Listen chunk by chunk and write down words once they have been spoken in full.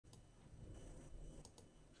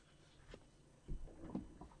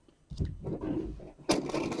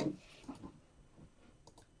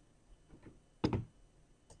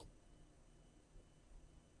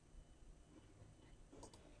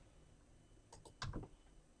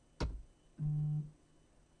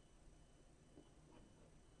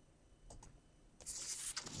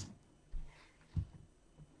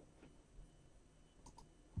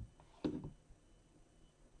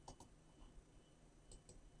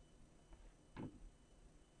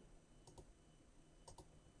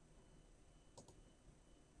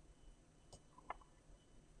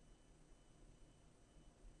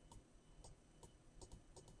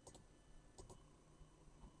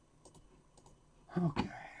Okay,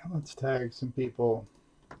 let's tag some people.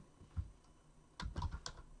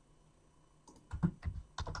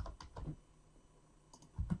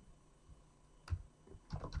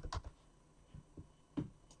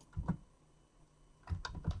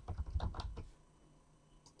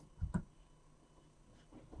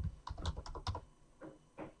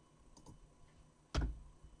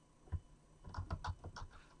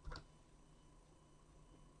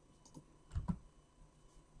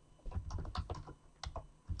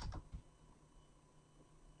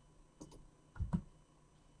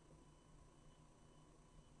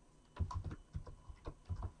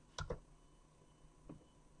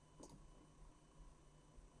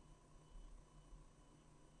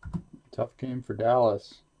 Tough game for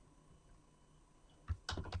Dallas.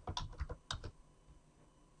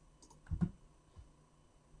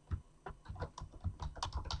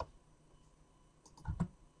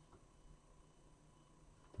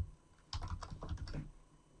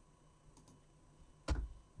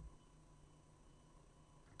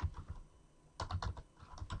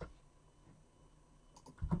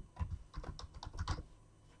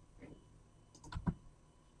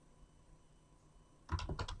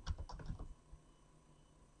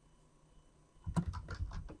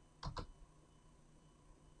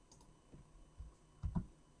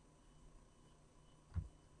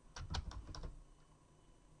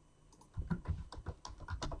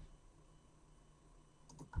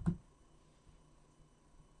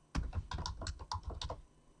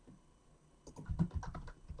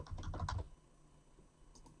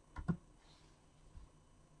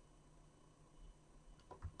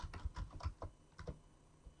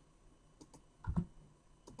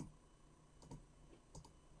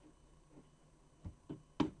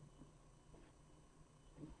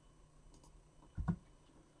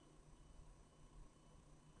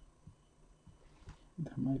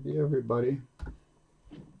 That might be everybody.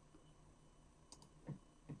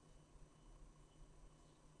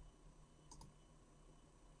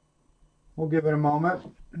 We'll give it a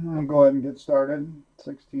moment. I'll go ahead and get started.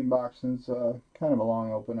 16 boxes, kind of a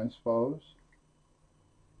long open, I suppose.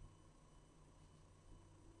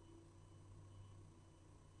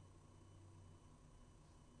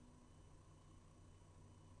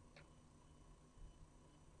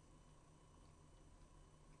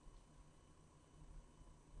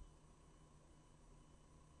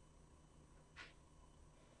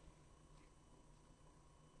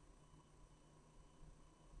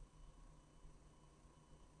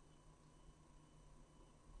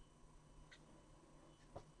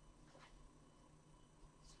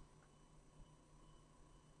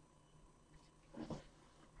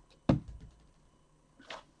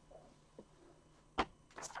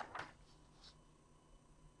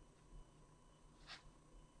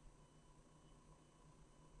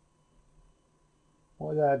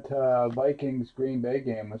 Boy, that Vikings Green Bay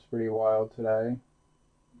game was pretty wild today.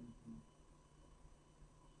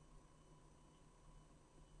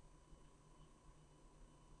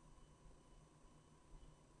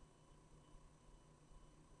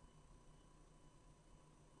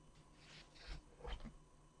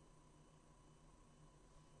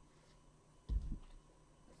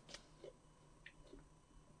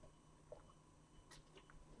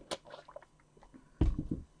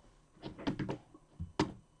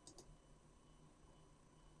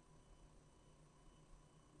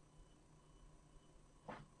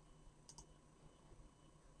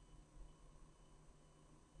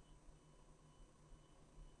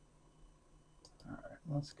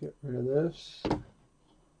 Let's get rid of this.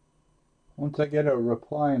 Once I get a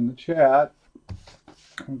reply in the chat,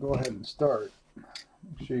 I'll go ahead and start.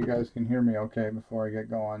 Make sure you guys can hear me okay before I get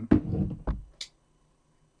going.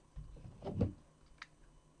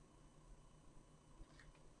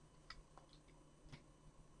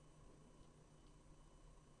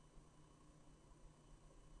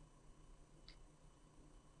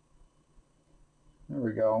 There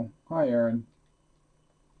we go. Hi, Aaron.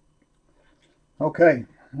 Okay,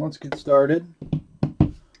 let's get started.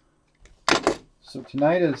 So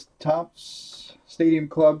tonight is Topps Stadium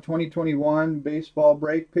Club 2021 baseball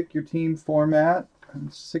break. Pick your team format.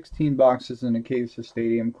 16 boxes in a case of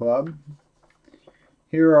Stadium Club.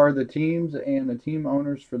 Here are the teams and the team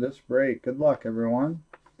owners for this break. Good luck, everyone.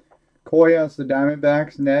 Coy has the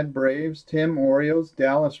Diamondbacks, Ned Braves, Tim Orioles,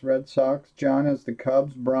 Dallas Red Sox, John has the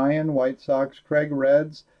Cubs, Brian White Sox, Craig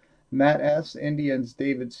Reds, Matt S. Indians,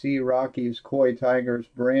 David C. Rockies, Coy Tigers,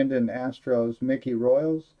 Brandon Astros, Mickey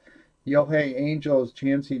Royals, Yohei Angels,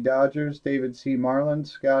 Chansey Dodgers, David C. Marlins,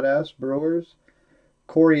 Scott S. Brewers,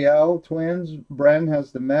 Corey L. Twins, Bren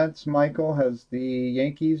has the Mets, Michael has the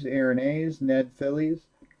Yankees, Aaron A's, Ned Phillies,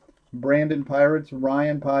 Brandon Pirates,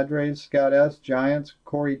 Ryan Padres, Scott S Giants,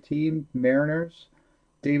 Corey T Mariners,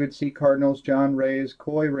 David C Cardinals, John Rays,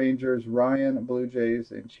 Coy Rangers, Ryan Blue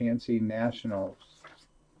Jays, and Chansey Nationals.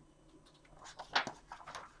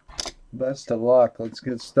 Best of luck. Let's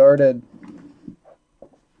get started.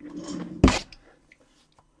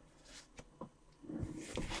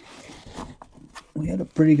 We had a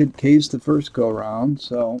pretty good case the first go around,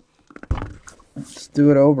 so let's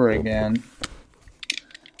do it over again.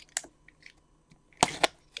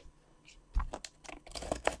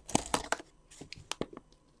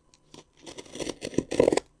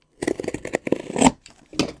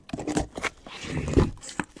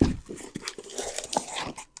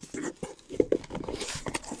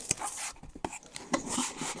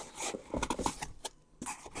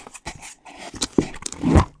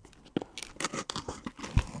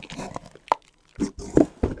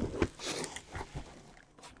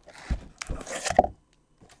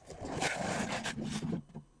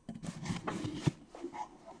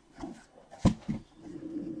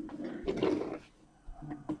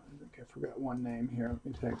 Forgot one name here. Let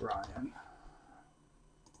me take Ryan.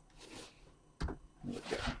 There we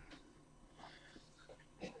go.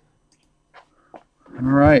 All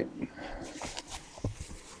right.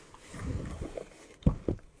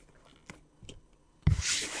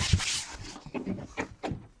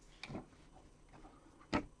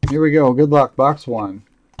 Here we go. Good luck. Box one.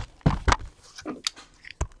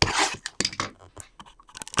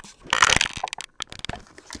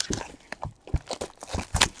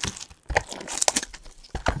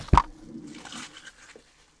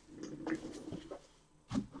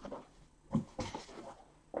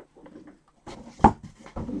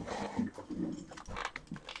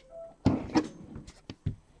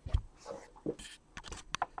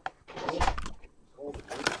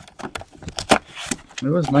 It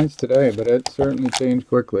was nice today, but it certainly changed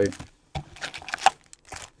quickly.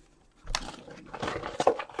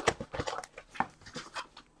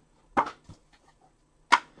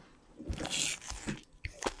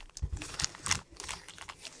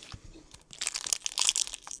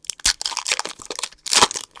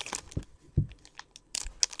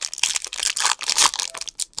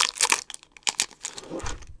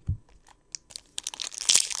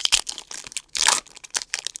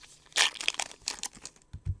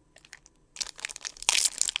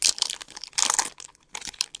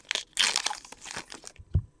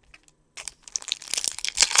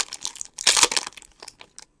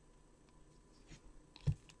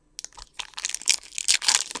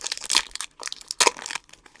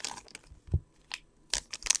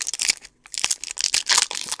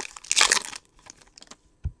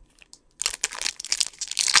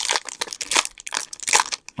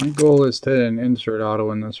 My goal is to hit an insert auto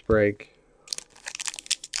in this break.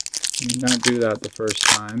 Did not do that the first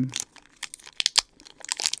time.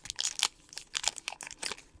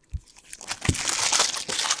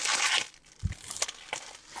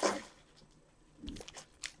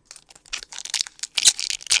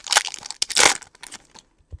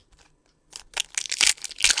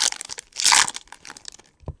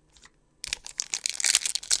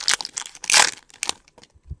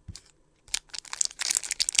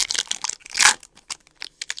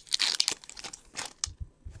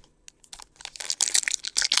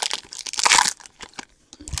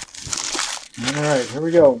 Alright, here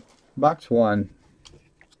we go. Box one.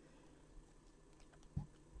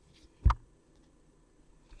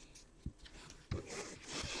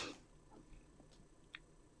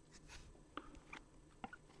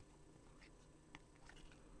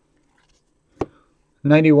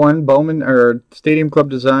 '91 Bowman or Stadium Club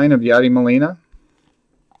design of Yadi Molina.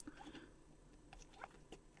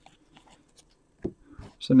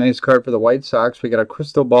 It's a nice card for the White Sox. We got a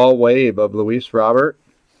crystal ball wave of Luis Robert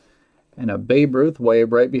and a Babe Ruth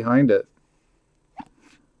wave right behind it.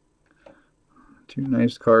 Two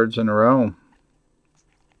nice cards in a row.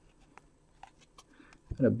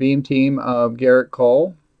 And a beam team of Garrett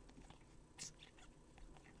Cole.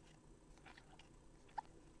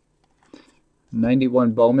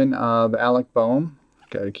 '91 Bowman of Alec Boehm.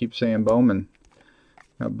 Gotta keep saying Bowman.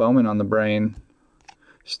 Got Bowman on the brain.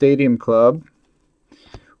 Stadium Club.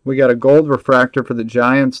 We got a gold refractor for the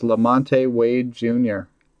Giants, Lamonte Wade Jr.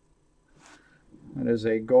 That is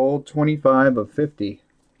a gold 25 of 50.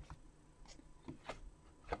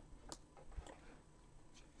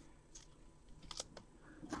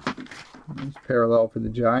 Nice parallel for the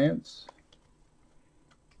Giants.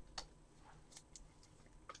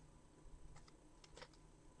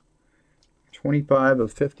 .25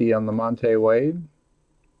 of 50 on Lamonte Wade.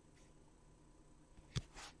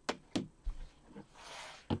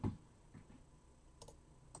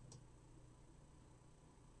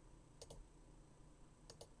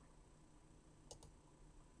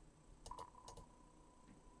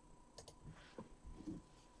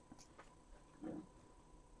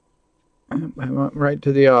 I went right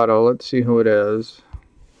to the auto. Let's see who it is.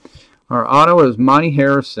 Our auto is Monty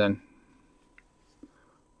Harrison.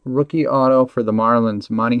 Rookie auto for the Marlins,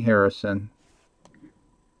 Monty Harrison.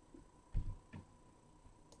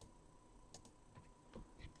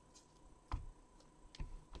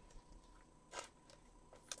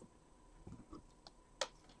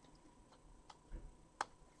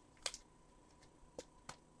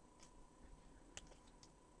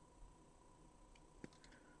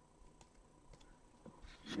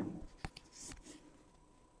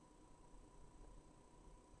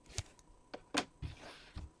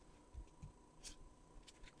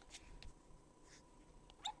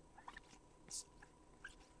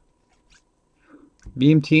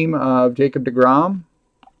 Beam team of Jacob deGrom.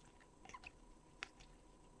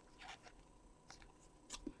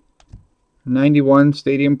 '91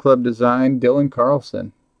 Stadium Club design, Dylan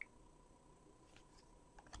Carlson.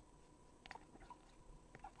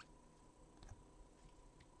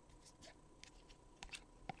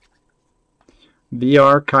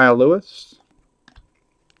 VR Kyle Lewis.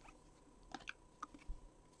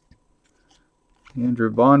 Andrew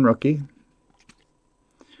Vaughn rookie.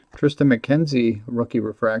 Tristan McKenzie rookie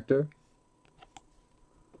refractor.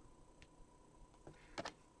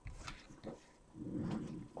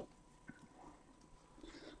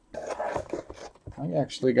 I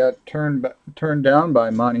actually got turned down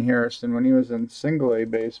by Monty Harrison when he was in single A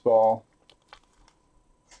baseball.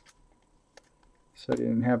 Said he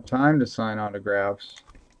didn't have time to sign autographs.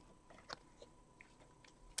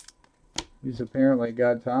 He's apparently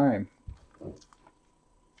got time.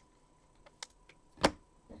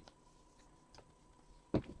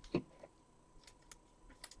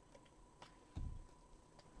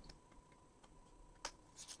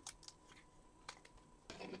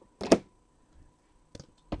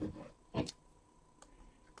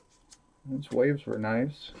 Those waves were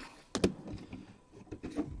nice.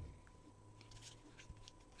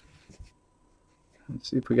 Let's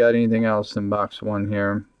see if we got anything else in box one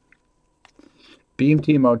here. Beam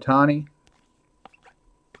team Ohtani.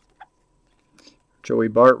 Joey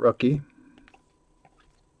Bart rookie.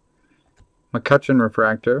 McCutcheon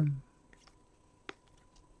refractor.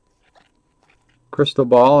 Crystal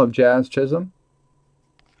ball of Jazz Chisholm.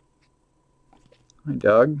 Hi,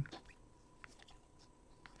 Doug.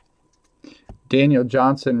 Daniel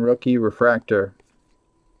Johnson rookie refractor.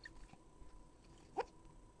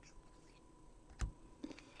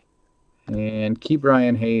 And Keep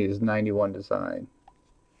Ryan Hayes 91 design.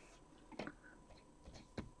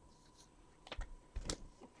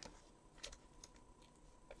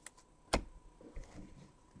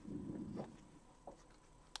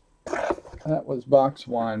 That was box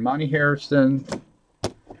one. Monty Harrison.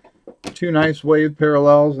 Two nice wave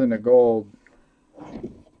parallels and a gold.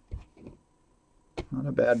 Not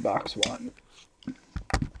a bad box one.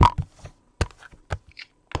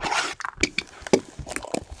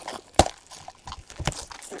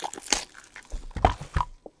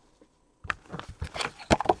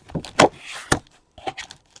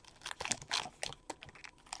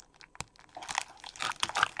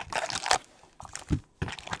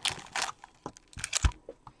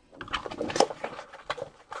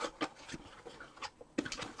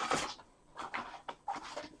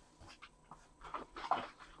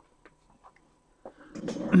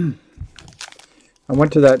 I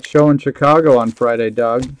went to that show in Chicago on Friday,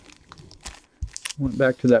 Doug. Went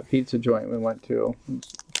back to that pizza joint we went to.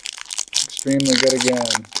 It's extremely good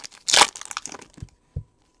again.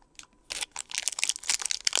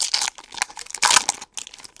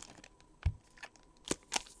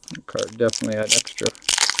 The card definitely had extra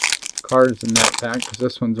cards in that pack because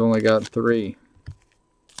this one's only got 3.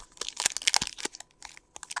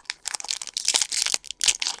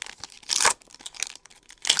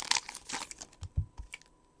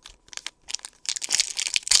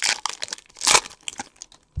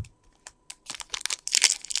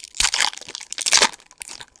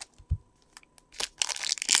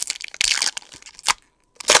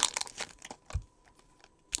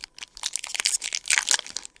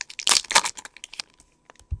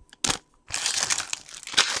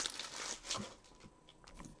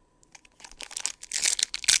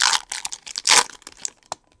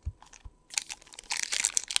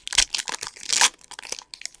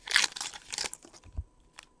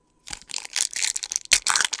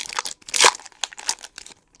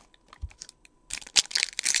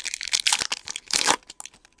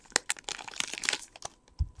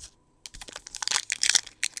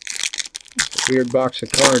 Weird box of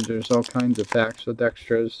cards. There's all kinds of packs with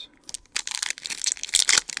extras.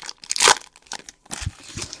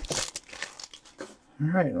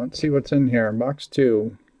 Alright, let's see what's in here. Box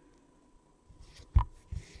 2.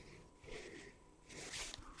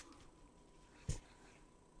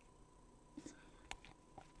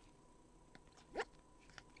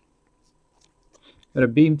 Got a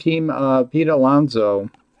beam team, Pete Alonso,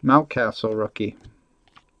 Mountcastle rookie.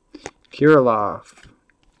 Kirilov.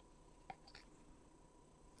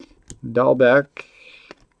 Dahlbeck.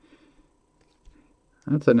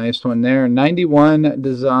 That's a nice one there. 91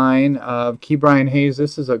 design of Ke'Bryan Hayes.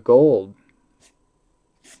 This is a gold.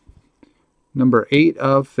 Number 8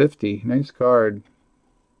 of 50. Nice card.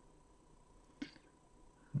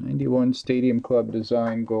 91 Stadium Club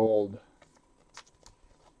design gold.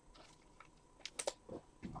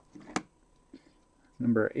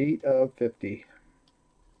 Number 8 of 50.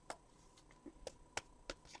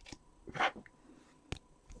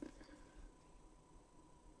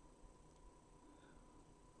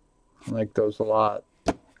 I like those a lot.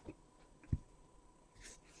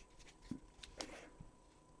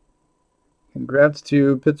 Congrats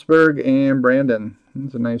to Pittsburgh and Brandon.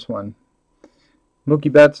 That's a nice one.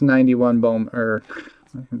 Mookie Betts 91 Bowman.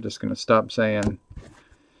 I'm just gonna stop saying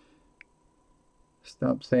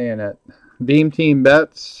it. Beam Team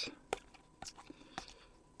Betts.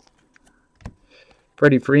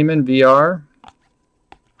 Freddie Freeman VR.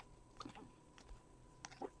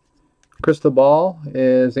 Crystal Ball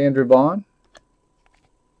is Andrew Vaughn.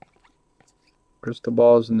 Crystal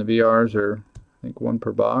Balls and the VRs are, I think, 1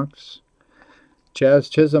 per box.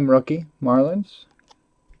 Chaz Chisholm rookie, Marlins.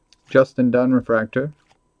 Justin Dunn refractor.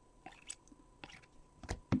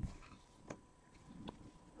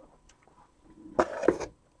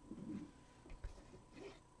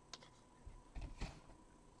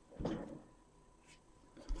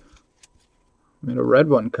 We had a red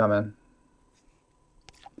one coming.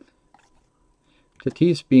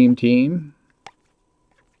 Tatis Beam Team.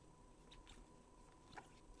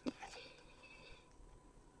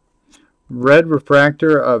 Red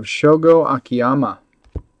refractor of Shogo Akiyama.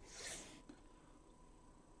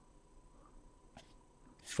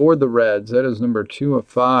 For the Reds, that is number 2 of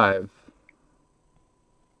 5.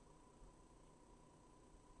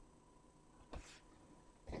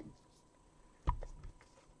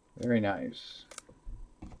 Very nice.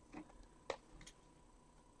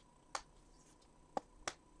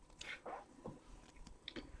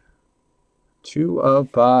 Two of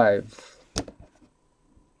 5.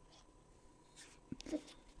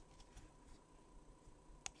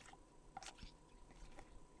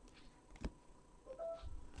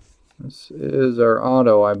 This is our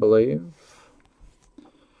auto, I believe.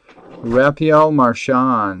 Rafael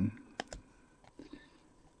Marchand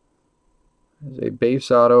is a base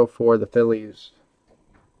auto for the Phillies.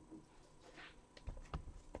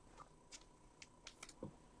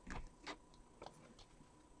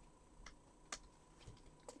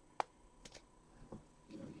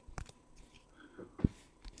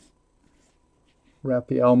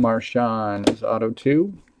 Rafael Marchand is auto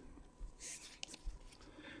 2.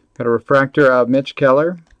 Got a refractor of Mitch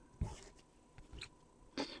Keller.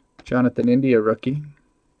 Jonathan India rookie.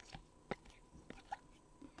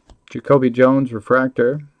 Jacoby Jones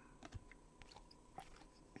refractor.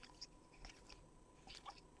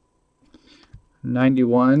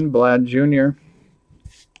 '91 Vlad Jr.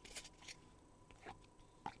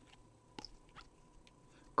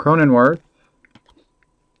 Cronenworth.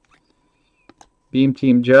 Beam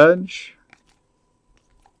Team Judge.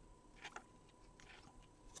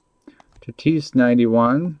 Tatis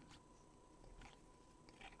 91.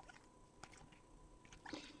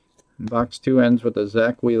 And box 2 ends with a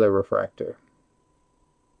Zach Wheeler refractor.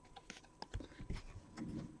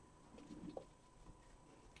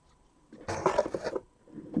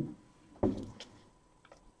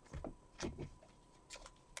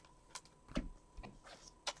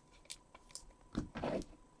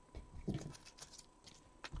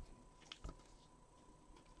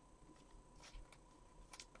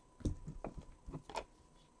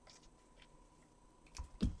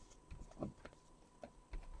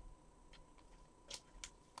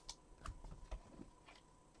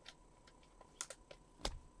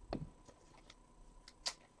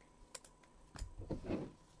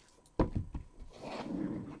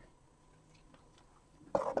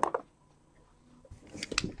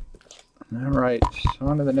 All right,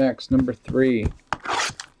 on to the next, number 3.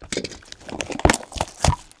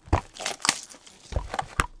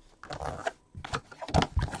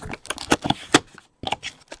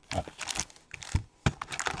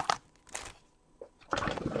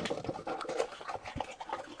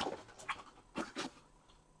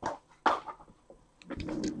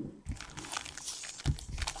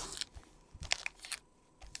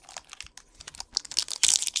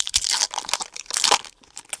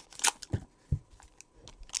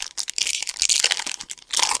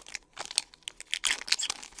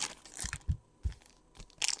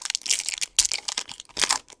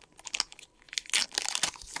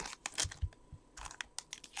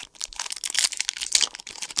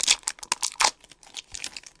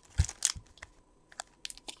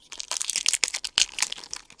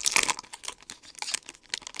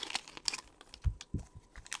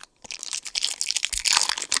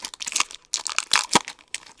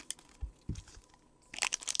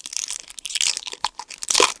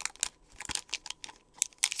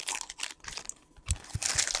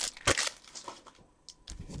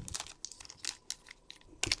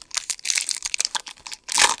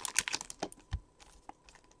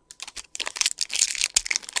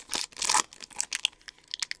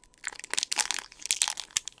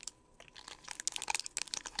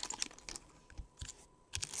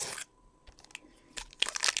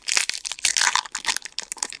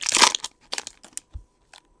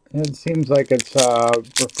 It seems like it's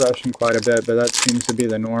refreshing quite a bit, but that seems to be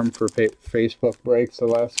the norm for Facebook breaks the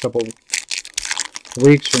last couple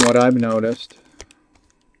weeks from what I've noticed.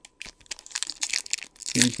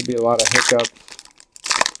 Seems to be a lot of hiccup.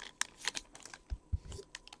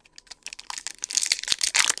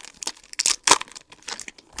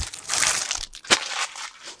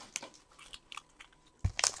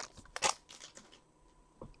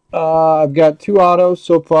 I've got 2 autos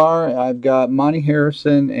so far. I've got Monty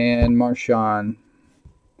Harrison and Marshawn.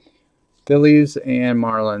 Phillies and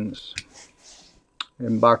Marlins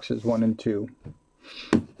in boxes 1 and 2.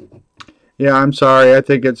 Yeah, I'm sorry. I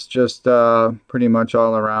think it's just pretty much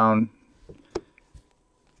all around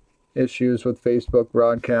issues with Facebook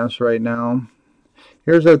broadcasts right now.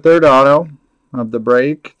 Here's our 3rd auto of the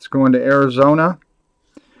break. It's going to Arizona.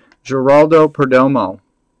 Geraldo Perdomo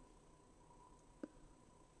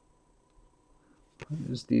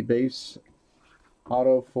is the base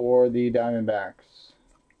auto for the Diamondbacks.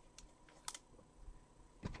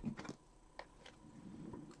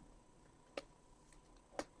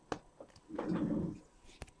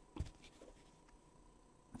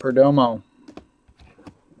 Perdomo.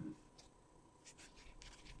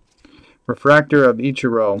 Refractor of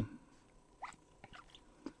Ichiro.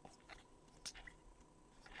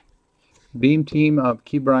 Beam team of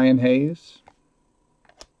Ke'Bryan Hayes.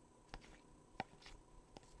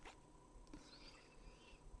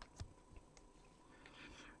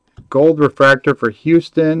 Gold refractor for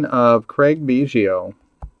Houston of Craig Biggio.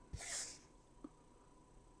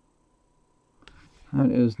 That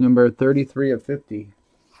is number 33 of 50.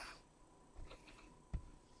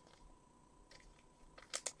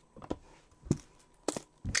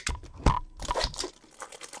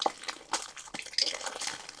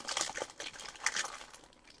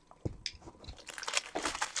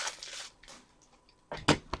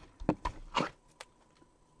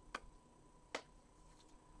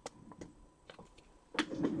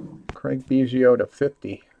 Craig Biggio to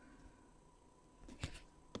 50.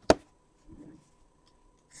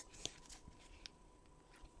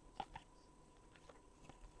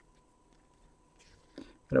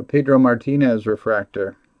 Got a Pedro Martinez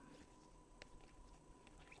refractor.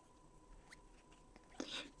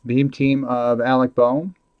 Beam team of Alec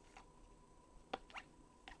Bohm.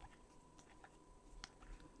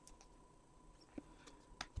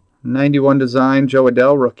 '91 design Joe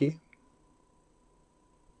Adell rookie.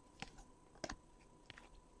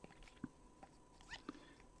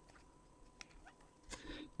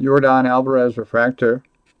 Yordan Alvarez refractor.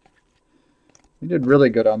 We did really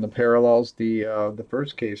good on the parallels the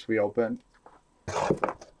first case we opened.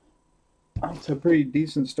 It's a pretty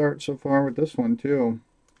decent start so far with this one too.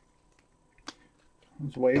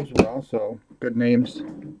 Those waves were also good names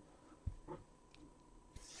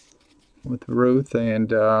with Ruth and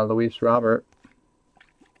Luis Robert.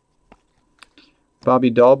 Bobby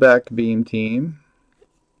Dahlbeck beam team.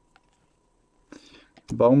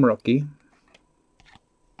 Bohm rookie.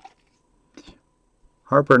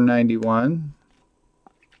 Harper 91.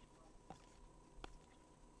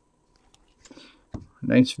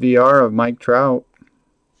 Nice VR of Mike Trout.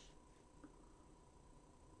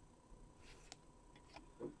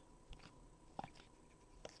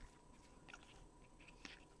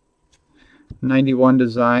 '91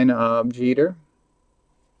 design of Jeter.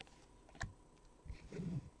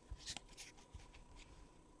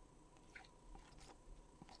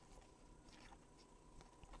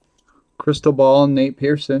 Crystal ball Nate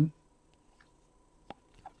Pearson.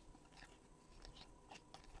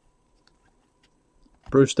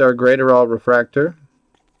 Brewstar Graterol refractor.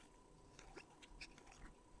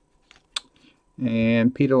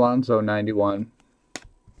 And Pete Alonso 91.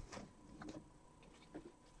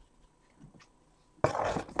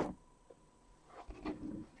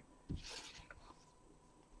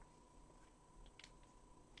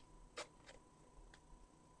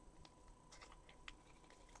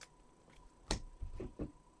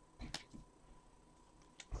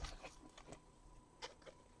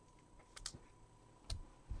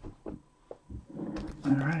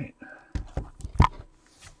 All right.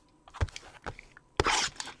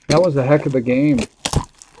 That was a heck of a game.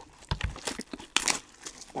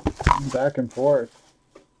 Back and forth.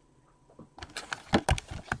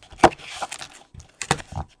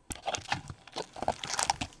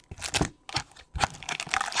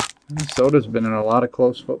 Minnesota's been in a lot of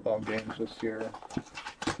close football games this year.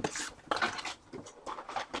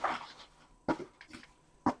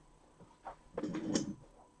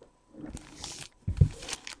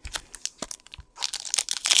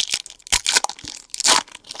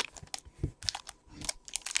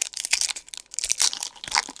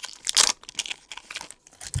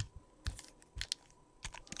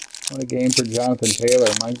 What a game for Jonathan Taylor,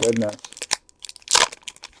 my goodness.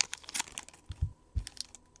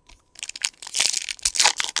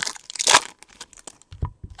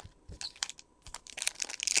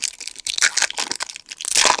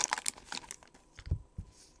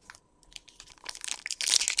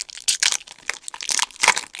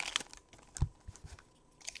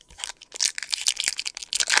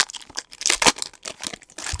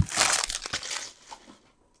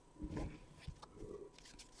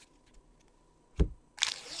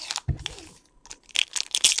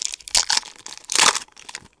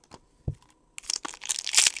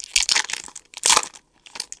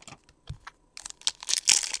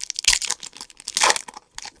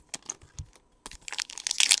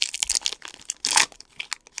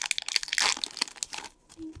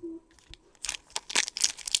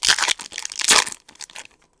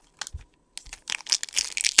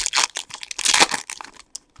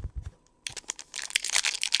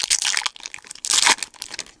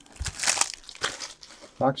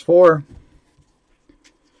 Box 4.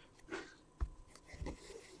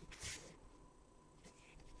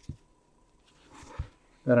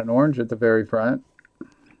 Got an orange at the very front.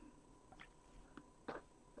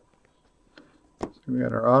 So we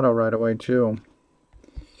got our auto right away too.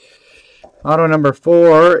 Auto number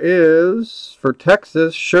 4 is for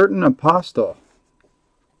Texas, Sherton Apostle.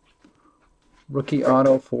 Rookie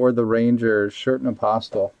auto for the Rangers, Sherton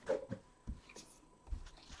Apostle.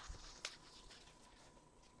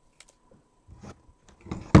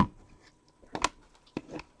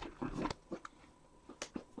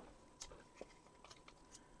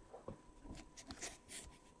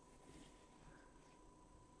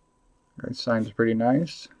 That sign's pretty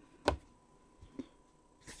nice.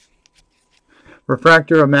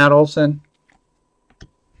 Refractor of Matt Olson.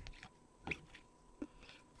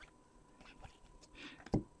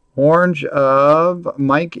 Orange of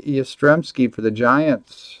Mike Yastrzemski for the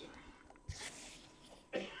Giants.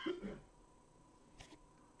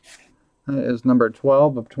 That is number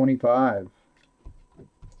 12 of 25.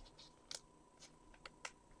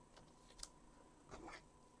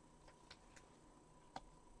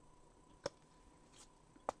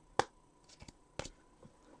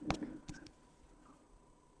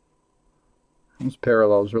 Those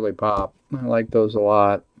parallels really pop. I like those a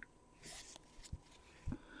lot.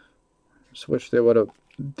 Just wish they would have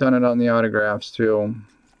done it on the autographs too.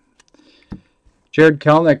 Jared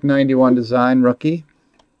Kelnick, 91 design rookie.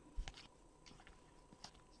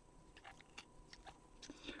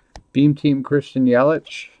 Beam Team Christian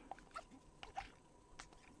Yelich.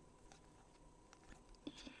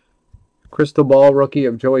 Crystal Ball rookie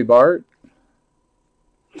of Joey Bart.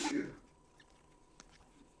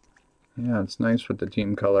 Yeah, it's nice with the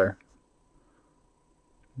team color.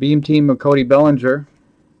 Beam Team of Cody Bellinger.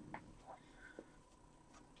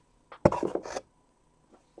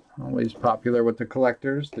 Always popular with the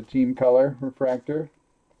collectors, the team color refractor.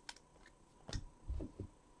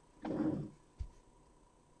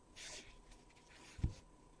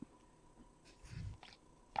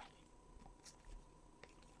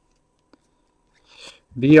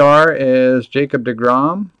 VR is Jacob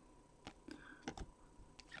deGrom.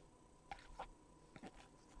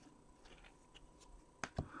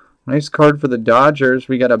 Nice card for the Dodgers.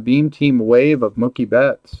 We got a Beam Team Wave of Mookie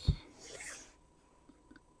Betts.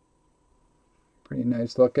 Pretty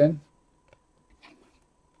nice looking.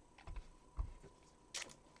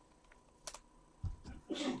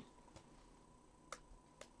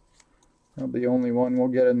 Probably the only one we'll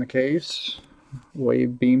get in the case.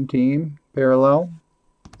 Wave Beam Team parallel.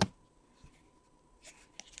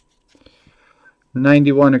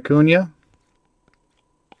 91 Acuna.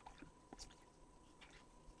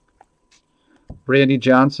 Randy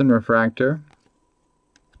Johnson refractor.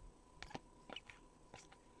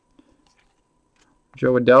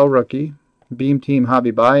 Joe Adell rookie. Beam Team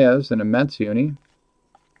Javi Baez and a Mets uni.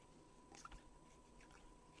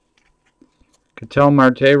 Ketel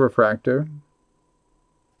Marte refractor.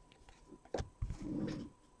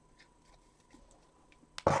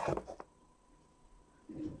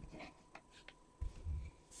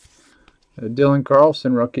 A Dylan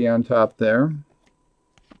Carlson rookie on top there.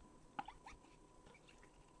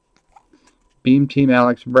 Beam Team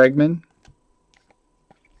Alex Bregman.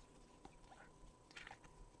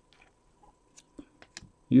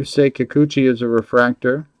 Yusei Kikuchi is a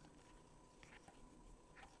refractor.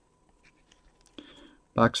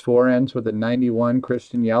 Box 4 ends with a 91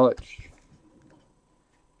 Christian Yelich.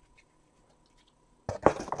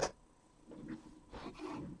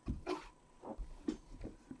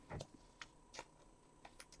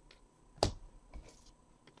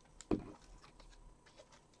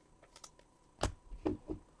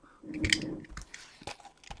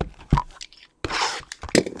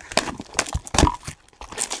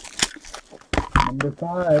 Number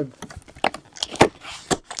 5.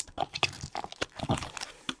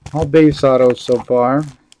 All base autos so far.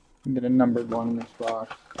 We get a numbered one in this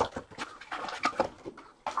box.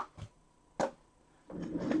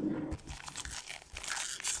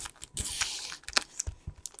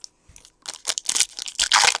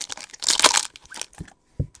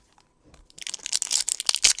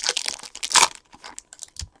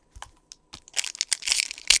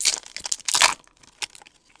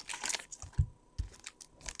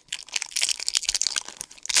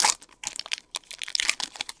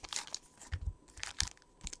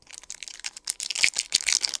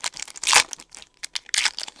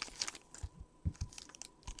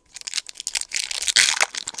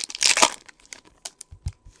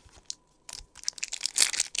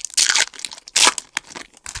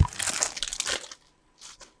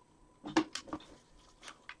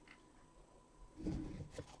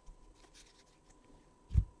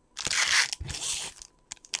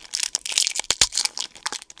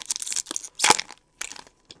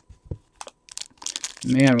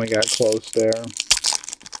 Man, we got close there.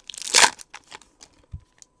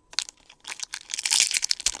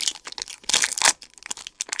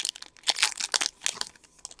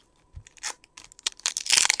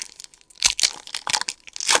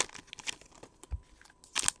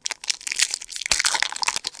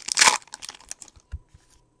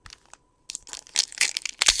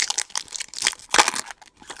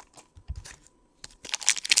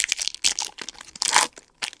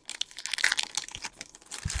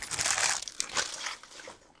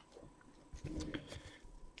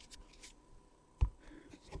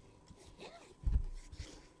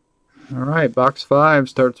 Alright, box 5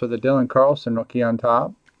 starts with a Dylan Carlson rookie on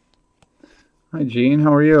top. Hi Gene,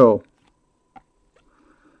 how are you?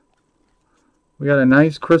 We got a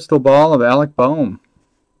nice crystal ball of Alec Boehm.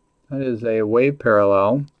 That is a wave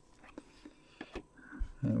parallel.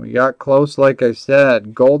 And we got close, like I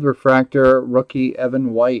said. Gold refractor rookie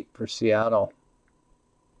Evan White for Seattle.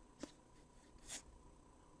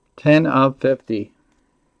 10 of 50.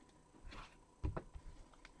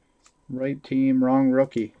 Right team, wrong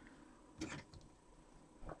rookie.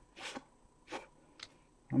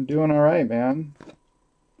 I'm doing alright, man.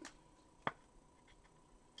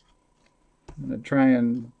 I'm going to try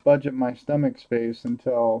and budget my stomach space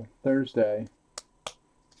until Thursday,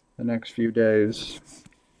 the next few days.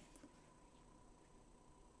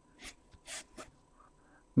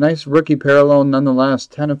 Nice rookie parallel nonetheless,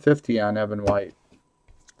 10 of 50 on Evan White.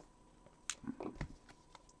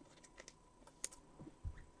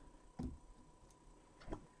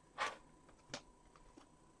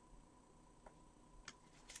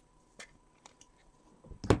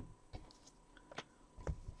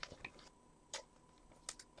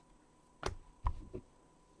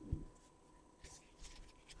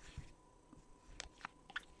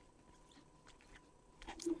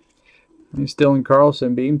 He's Dylan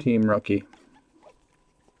Carlson, Beam Team rookie.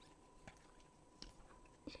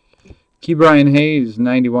 Key Brian Hayes,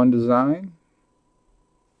 91 design.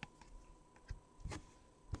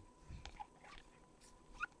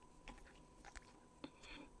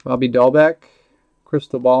 Bobby Dahlbeck,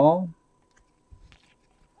 crystal ball.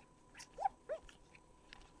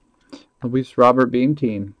 Luis Robert, Beam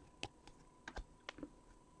Team.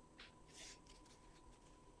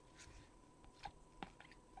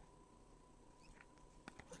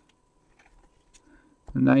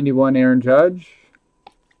 A 91 Aaron Judge.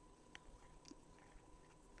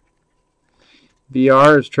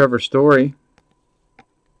 VR is Trevor Story.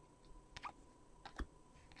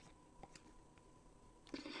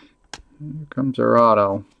 Here comes our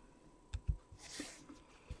auto.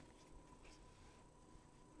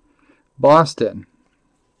 Boston.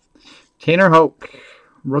 Tanner Hoke,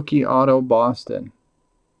 rookie auto, Boston.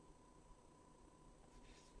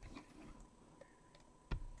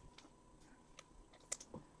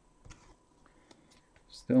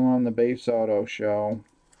 Still on the base auto show.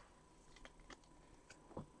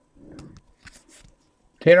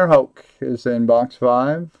 Tanner Hoke is in box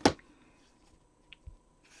 5.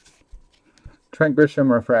 Trent Grisham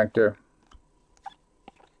refractor.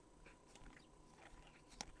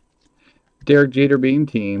 Derek Jeter Beam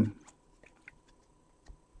Team.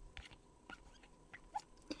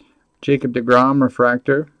 Jacob deGrom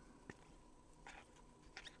refractor.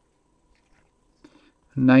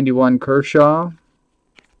 91 Kershaw.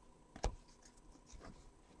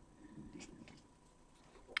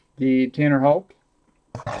 The Tanner Hoke.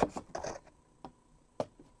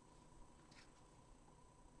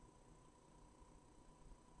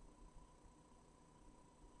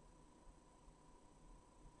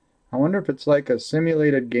 I wonder if it's like a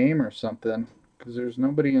simulated game or something, because there's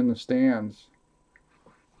nobody in the stands.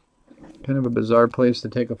 Kind of a bizarre place to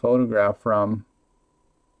take a photograph from.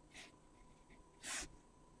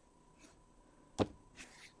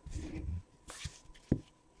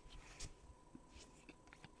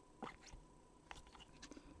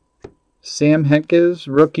 Sam Henkes,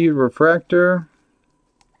 rookie refractor.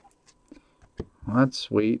 Well, that's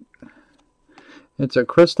sweet. It's a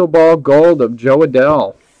crystal ball gold of Joe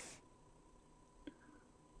Adell.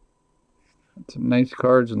 Some nice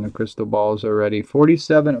cards in the crystal balls already.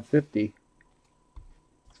 47 of 50.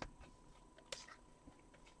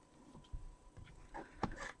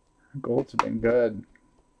 Gold's been good.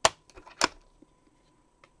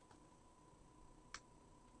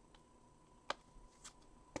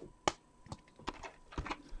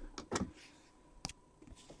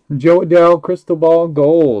 Joe Adell crystal ball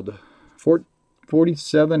gold.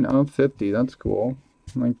 47 of 50. That's cool.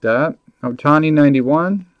 Like that. Ohtani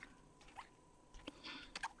 91.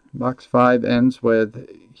 Box 5 ends with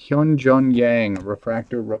Hyunjun Yang,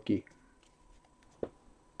 refractor rookie.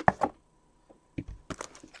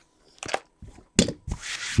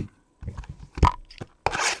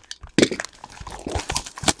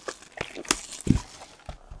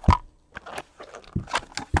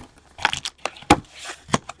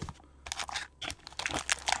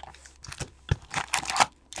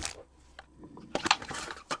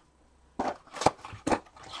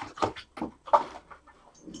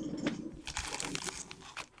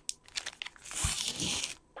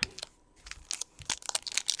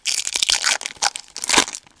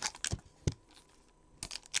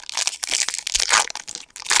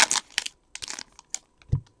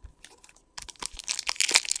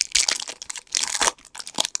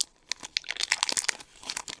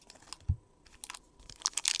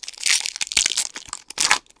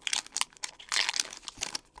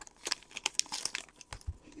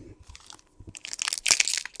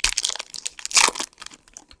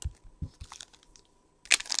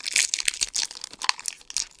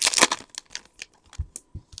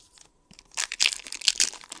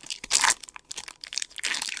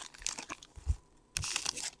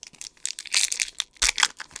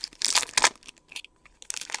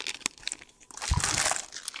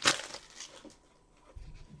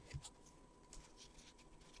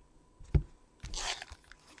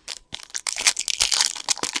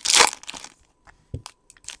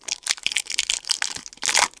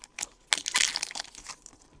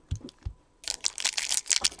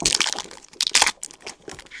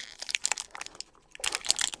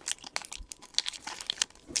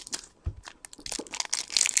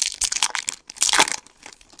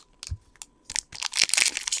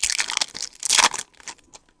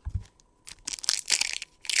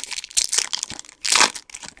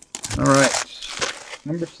 All right,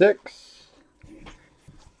 number 6.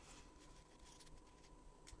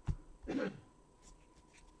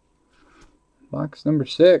 Box number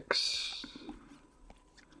 6.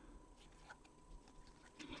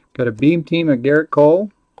 Got a beam team of Garrett Cole.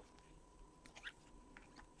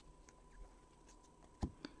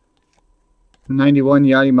 '91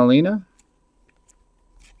 Yadi Molina.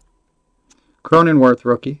 Cronenworth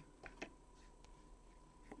rookie.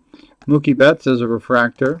 Mookie Betts as a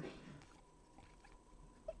refractor.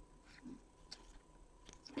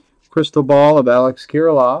 Crystal ball of Alex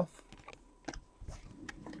Kirilloff.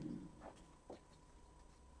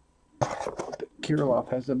 Kirilloff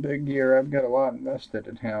has a big year. I've got a lot invested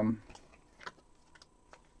in him.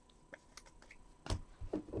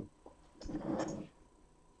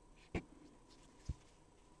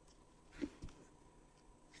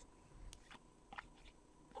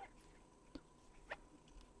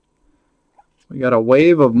 We got a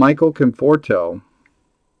wave of Michael Conforto.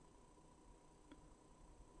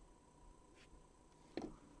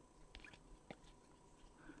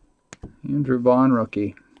 Andrew Vaughn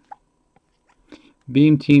rookie.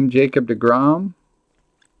 Beam team Jacob deGrom.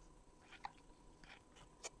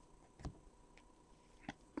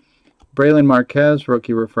 Braylon Marquez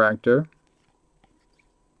rookie refractor.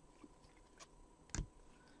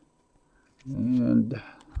 And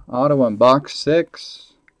auto in box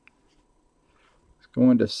 6. It's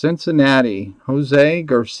going to Cincinnati. Jose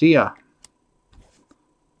Garcia.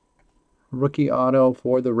 Rookie auto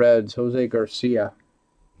for the Reds. Jose Garcia.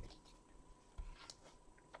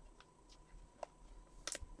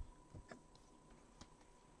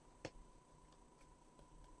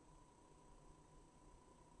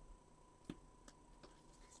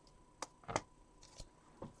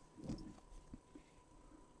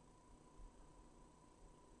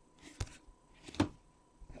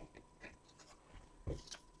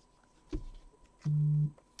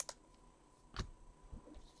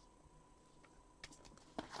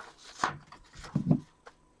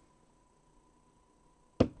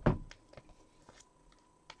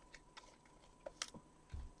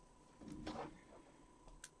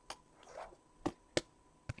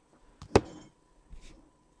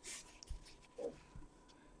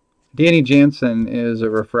 Danny Jansen is a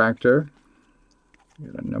refractor.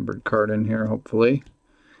 Got a numbered card in here, hopefully.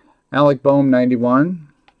 Alec Boehm, 91.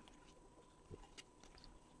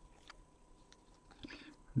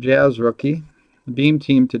 Jazz rookie. Beam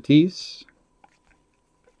Team Tatis.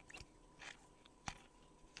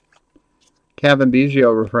 Kevin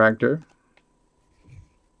Biggio refractor.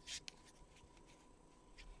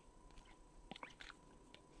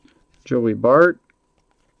 Joey Bart.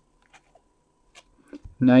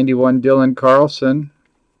 91 Dylan Carlson.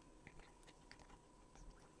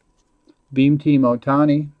 Beam Team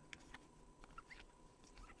Ohtani.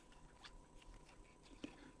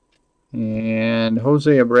 And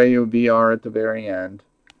Jose Abreu VR at the very end.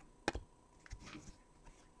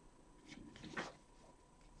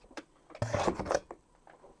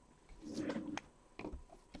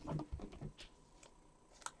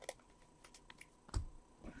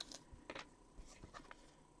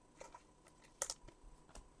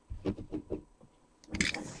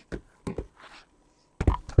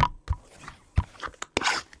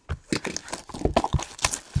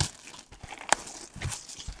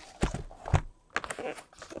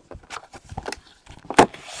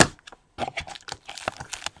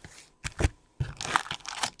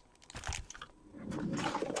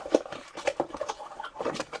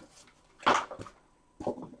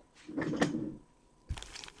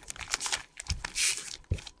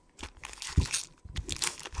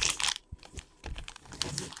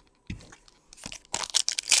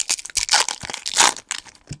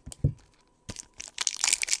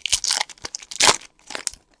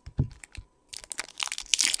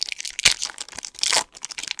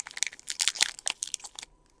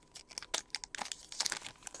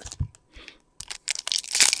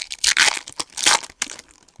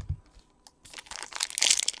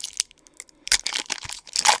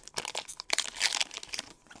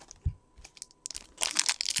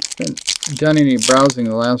 Haven't done any browsing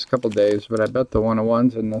the last couple days, but I bet the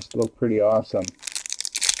 101s in this look pretty awesome.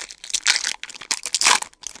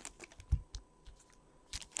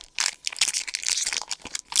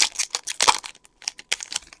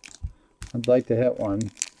 I'd like to hit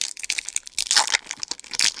one.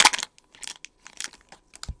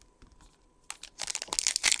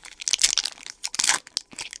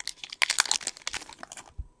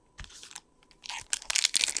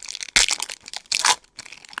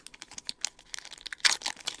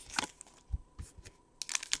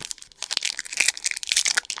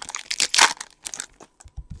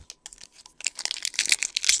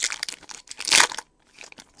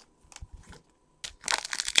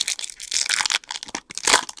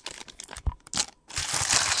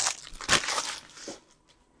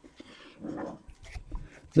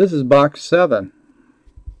 This is box 7.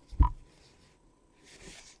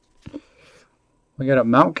 We got a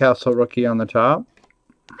Mountcastle rookie on the top.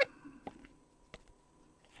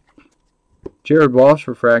 Jared Walsh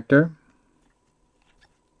refractor.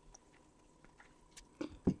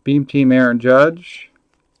 Beam Team Aaron Judge.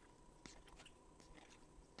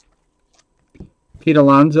 Pete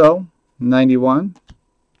Alonso, 91.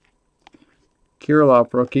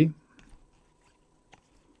 Kirilloff rookie.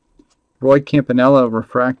 Roy Campanella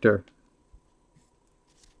refractor.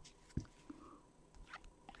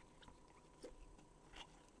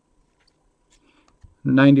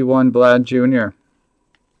 '91 Vlad Jr.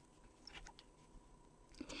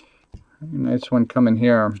 Nice one coming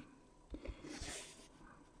here.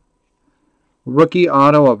 Rookie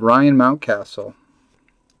auto of Ryan Mountcastle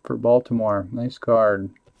for Baltimore. Nice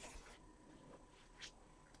card.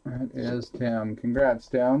 That is Tim. Congrats,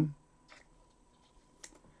 Tim.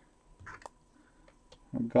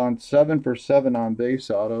 I've gone 7 for 7 on base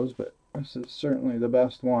autos, but this is certainly the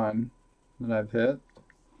best one that I've hit.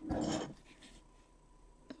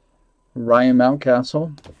 Ryan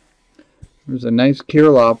Mountcastle. There's a nice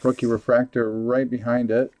Kirilloff rookie refractor right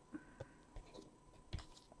behind it.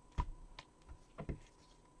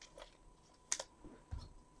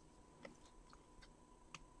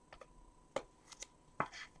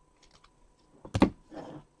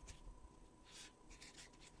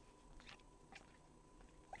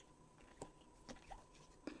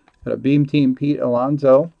 Got a Beam Team Pete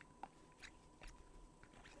Alonso.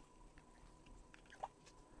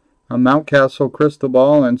 A Mountcastle crystal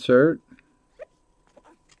ball insert.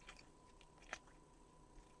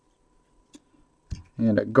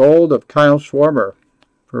 And a gold of Kyle Schwarber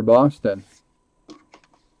for Boston.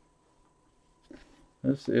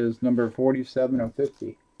 This is number 47 of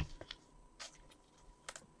 50.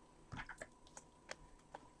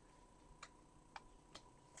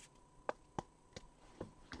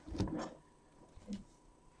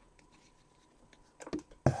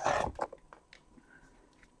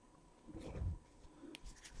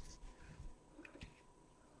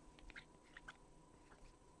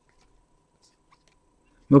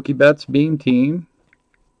 Mookie Betts Beam Team.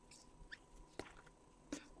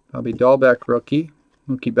 Bobby Dahlbeck rookie.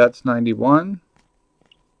 Mookie Betts 91.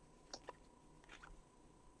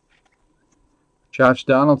 Josh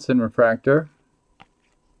Donaldson refractor.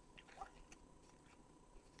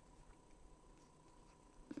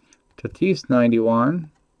 Tatis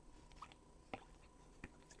 91.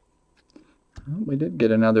 Oh, we did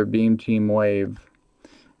get another Beam Team wave.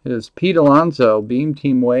 It is Pete Alonso Beam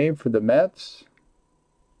Team wave for the Mets.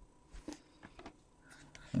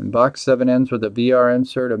 And box 7 ends with a VR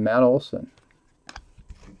insert of Matt Olson.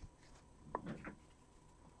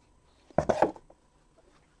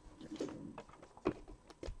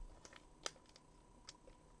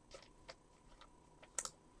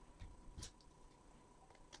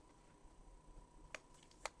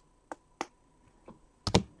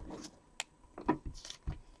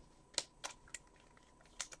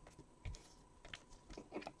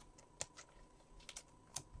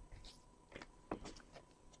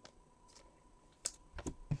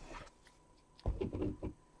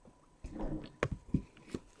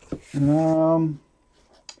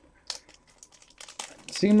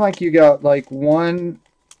 Seemed like you got like one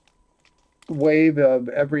wave of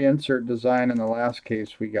every insert design in the last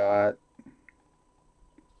case we got.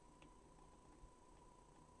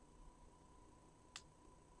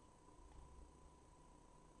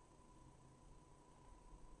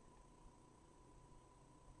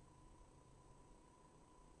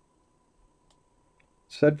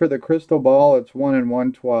 Said for the crystal ball, it's 1 in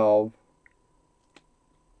 112.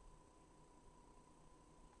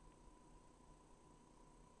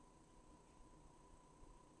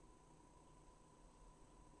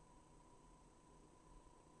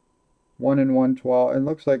 One in 112. It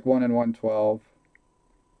looks like 1 in 112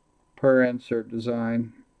 per insert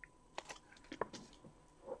design.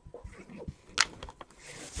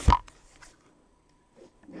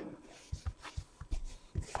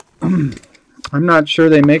 I'm not sure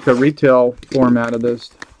they make a retail format of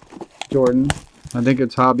this, Jordan. I think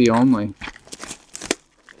it's hobby only.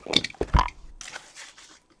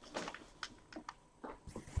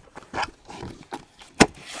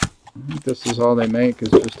 I think this is all they make is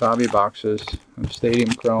just hobby boxes of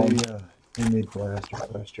Stadium Chrome. They made blaster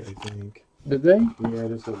last year, I think. Did they? Yeah,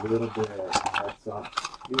 just a little bit. That's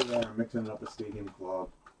either I'm mixing it up with Stadium Club.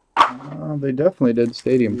 They definitely did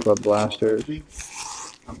Stadium Club blasters.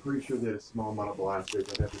 I'm pretty sure they had a small amount of blasters.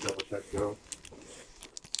 I'd have to double check though.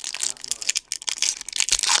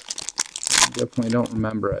 I definitely don't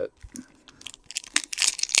remember it.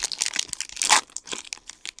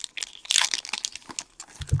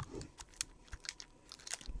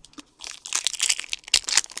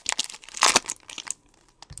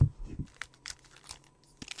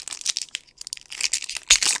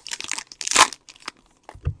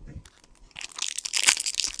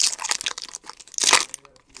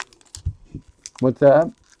 What's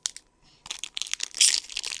that?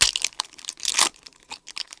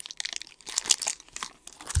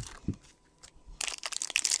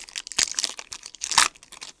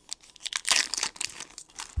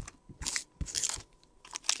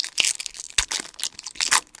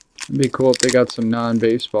 It'd be cool if they got some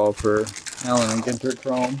non-baseball for Allen and Ginter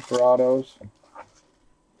Chrome for autos.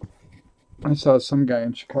 I saw some guy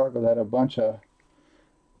in Chicago that had a bunch of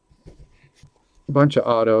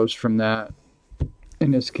autos from that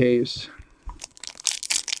in his case.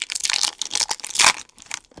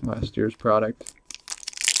 Last year's product.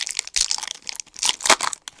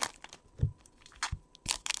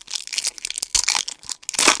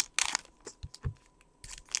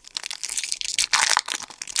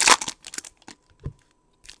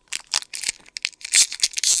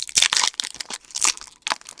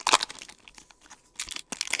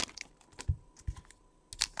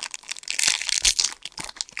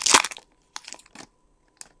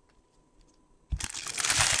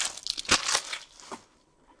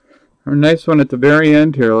 Our nice one at the very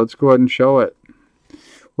end here. Let's go ahead and show it.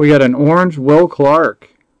 We got an orange Will Clark.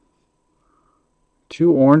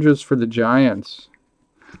 2 oranges for the Giants.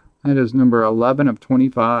 That is number 11 of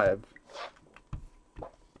 25.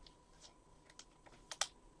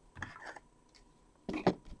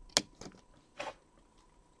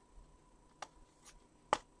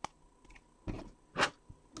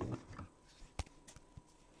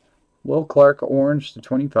 Will Clark orange to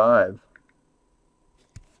 25.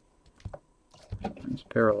 It's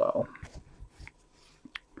parallel.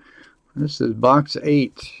 This is box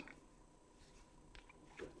 8.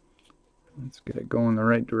 Let's get it going the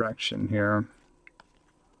right direction here.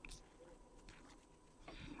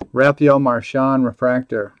 Rafael Marchand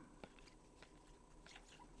refractor.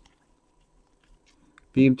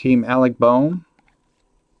 Beam Team Alec Bohm.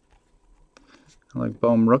 I like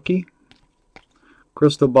Bohm rookie.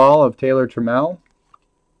 Crystal ball of Taylor Trammell.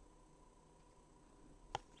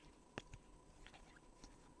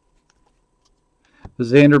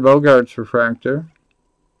 Xander Bogaerts refractor.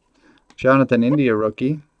 Jonathan India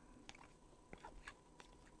rookie.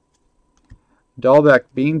 Dahlbeck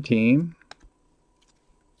beam team.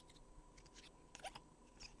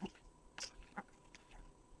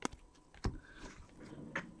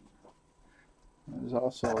 There's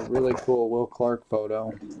also a really cool Will Clark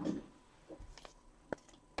photo.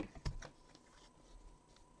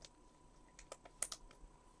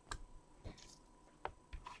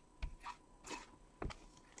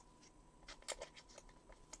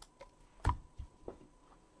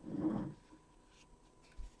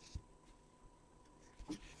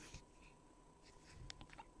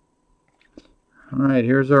 All right,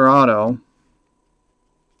 here's our auto.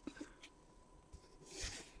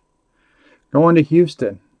 Going to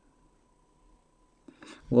Houston.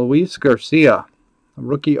 Luis Garcia, a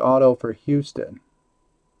rookie auto for Houston.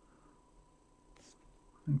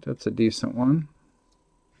 I think that's a decent one.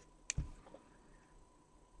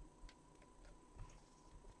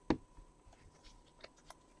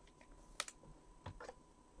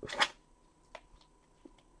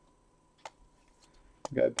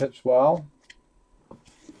 Guy pitched well.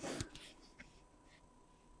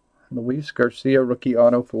 Luis Garcia, rookie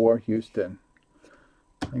auto for Houston.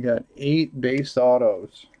 I got 8 base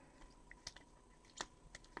autos.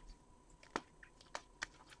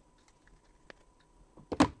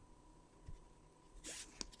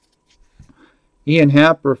 Ian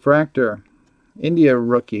Happ, refractor. India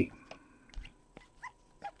rookie.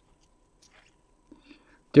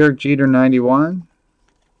 Derek Jeter, 91.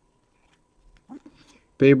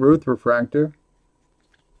 Babe Ruth, refractor.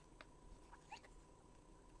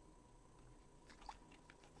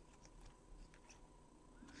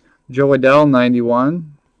 Joe Adell,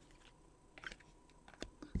 91.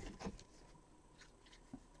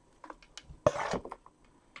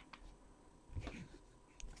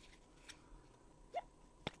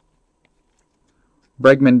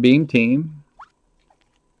 Bregman beam team.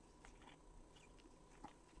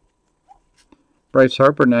 Bryce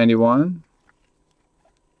Harper, 91.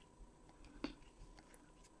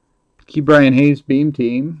 Key Brian Hayes beam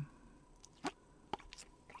team.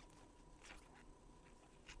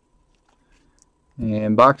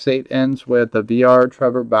 And box 8 ends with a VR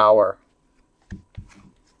Trevor Bauer.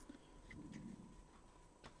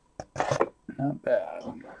 Not bad.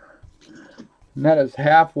 And that is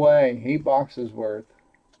halfway, 8 boxes worth.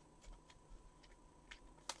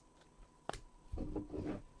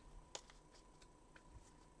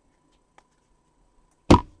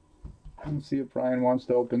 Let's see if Brian wants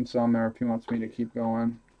to open some or if he wants me to keep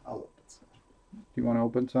going. I'll open some. Do you want to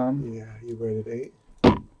open some? Yeah, you rated 8?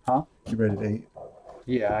 Huh? You rated 8?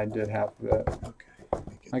 Yeah, I did half of it. Okay.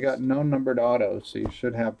 I got no numbered autos, so you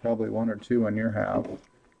should have probably 1 or 2 in your half.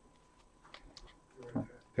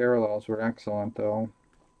 Parallels were excellent, though.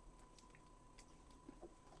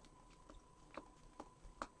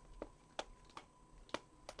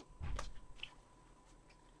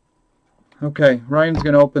 Okay, Ryan's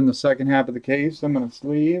going to open the second half of the case. I'm going to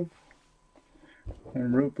sleeve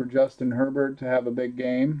and root for Justin Herbert to have a big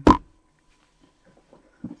game.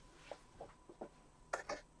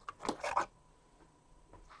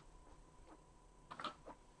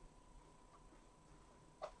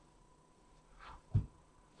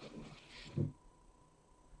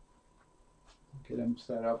 Get him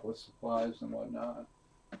set up with supplies and whatnot.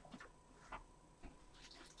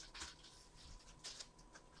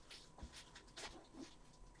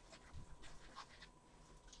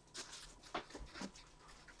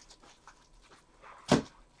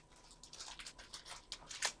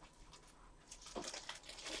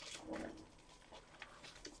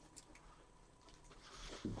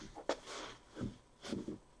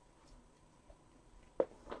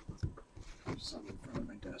 There's some in front of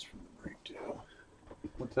my desk from the break, too.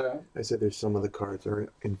 What's that? I said there's some of the cards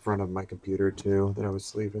are in front of my computer, too, that I was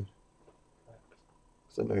sleeving.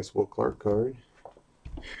 It's a nice Will Clark card.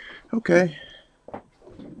 Okay.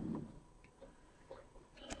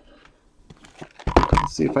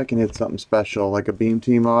 Let's see if I can hit something special, like a Beam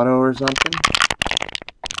Team auto or something.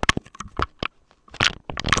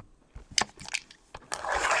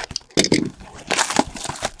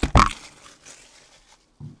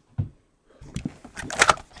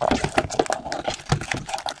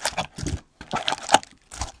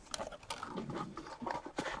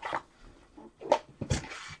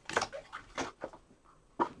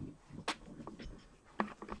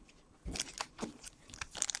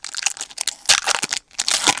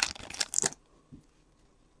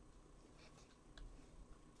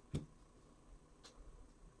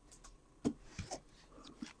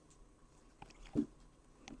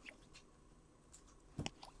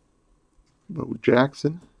 Bo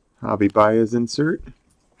Jackson, Javi Baez insert.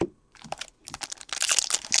 I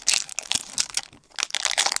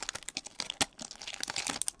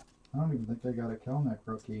don't even think I got a Kelnick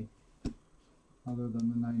rookie, other than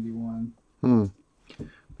the 91.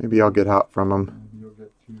 Maybe I'll get hot from them. Maybe you'll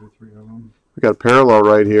get 2 to 3 of them. We got a parallel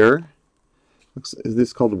right here. Is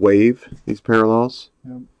this called Wave? These parallels?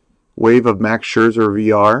 Yep. Wave of Max Scherzer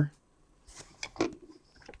VR.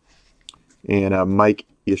 And a Mike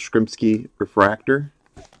Yastrzemski refractor.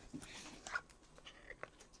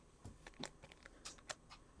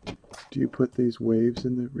 Do you put these waves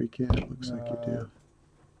in the recap? Looks like you do.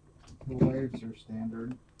 The waves are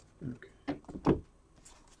standard. Okay.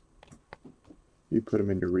 You put them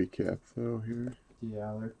in your recap though here.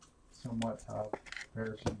 Yeah, they're somewhat tough in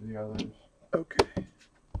comparison to the others. Okay.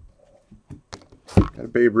 Got a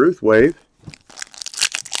Babe Ruth wave.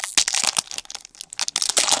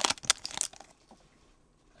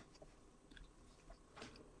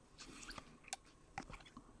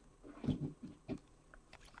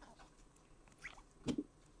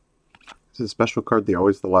 Is it a special card? The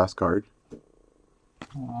always the last card.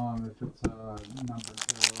 If it's a number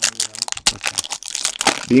 0, yeah.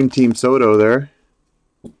 Okay. Beam Team Soto there.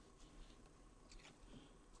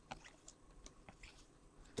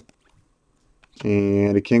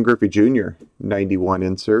 And a Ken Griffey Jr. 91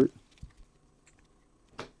 insert.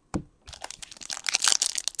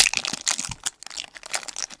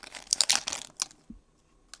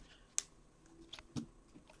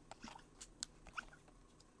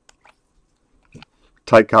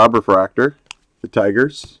 Ty Cobb refractor, the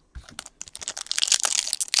Tigers.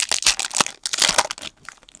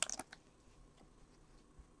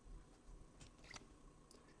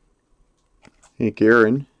 Hank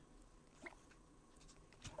Aaron.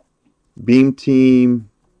 Beam Team,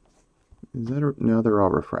 is that a, no, they're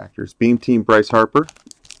all refractors. Beam Team Bryce Harper.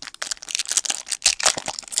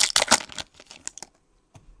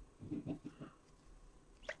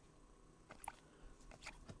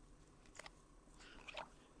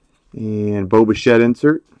 And Bo Bichette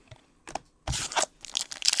insert.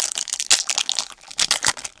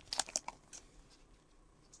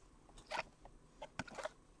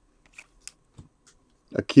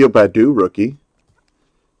 Akil Baddoo rookie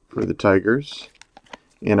for the Tigers.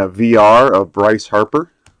 And a VR of Bryce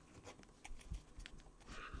Harper.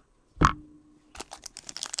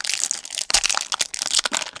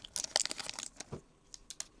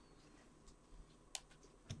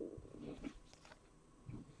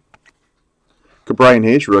 Brian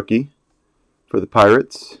Hayes rookie for the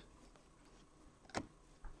Pirates.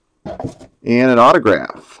 And an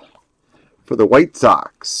autograph for the White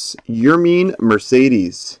Sox. Yermin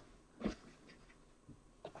Mercedes.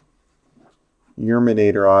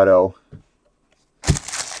 Yerminator auto.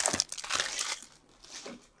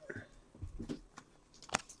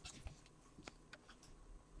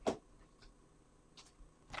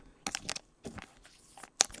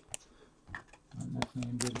 That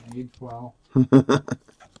name didn't age well.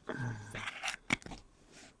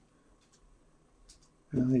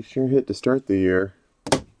 Well, they sure hit to start the year.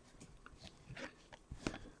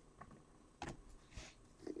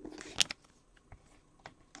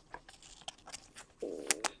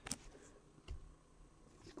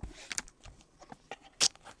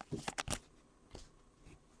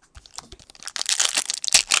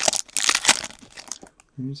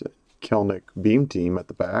 Here's a Kelnick Beam Team at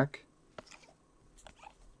the back.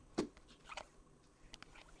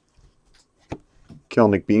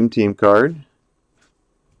 Kelnick Beam Team card.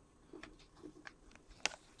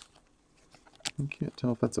 I can't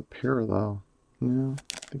tell if that's a parallel. No,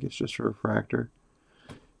 I think it's just a refractor.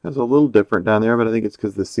 That's a little different down there, but I think it's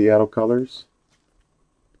because of the Seattle colors.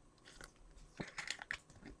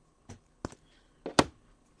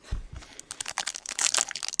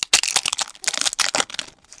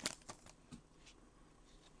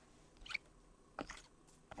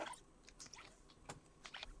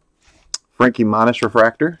 Frankie Montas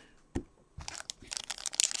refractor.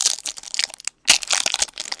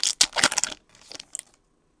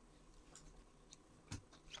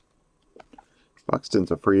 Buxton's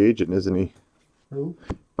a free agent, isn't he? Who?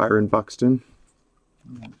 Byron Buxton.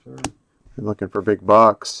 I'm not sure. They're looking for big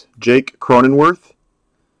bucks. Jake Cronenworth.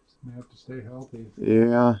 May have to stay healthy.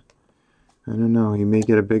 Yeah. I don't know. He may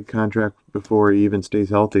get a big contract before he even stays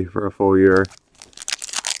healthy for a full year.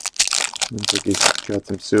 Looks like he's got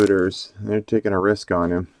some suitors. They're taking a risk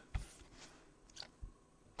on him.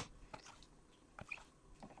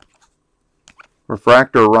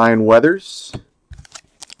 Refractor Ryan Weathers.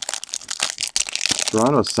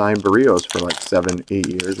 Toronto signed Barrios for like 7-8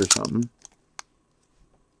 years or something.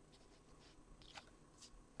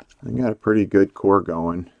 I got a pretty good core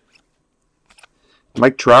going.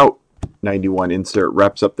 Mike Trout, 91 insert,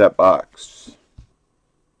 wraps up that box.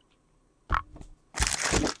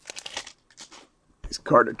 Nice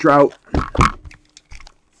card of Trout.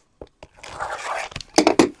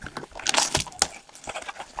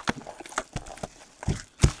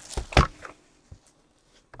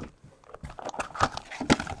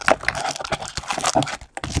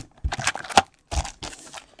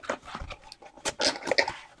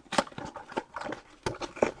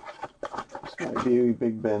 Maybe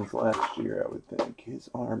Big Ben's last year, I would think. His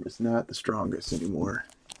arm is not the strongest anymore.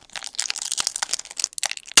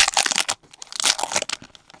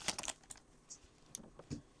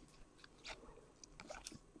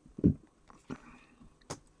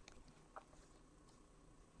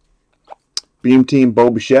 Beam Team Bo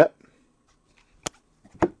Bichette.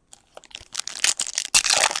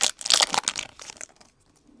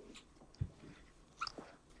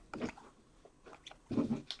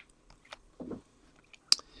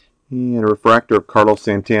 And a refractor of Carlos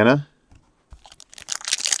Santana.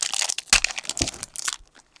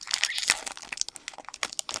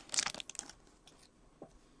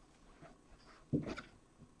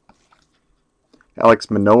 Alex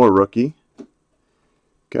Manoah rookie.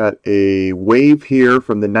 Got a wave here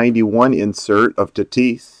from the 91 insert of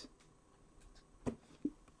Tatis.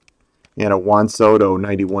 And a Juan Soto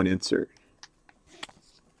 91 insert.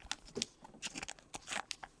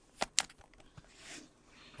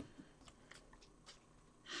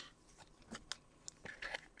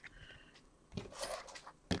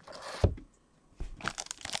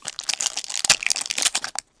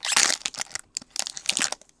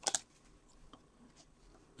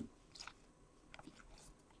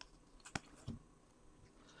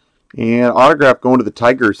 And autograph going to the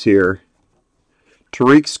Tigers here.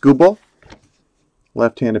 Tariq Skubal,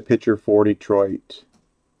 left-handed pitcher for Detroit,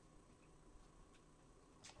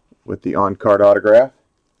 with the on-card autograph.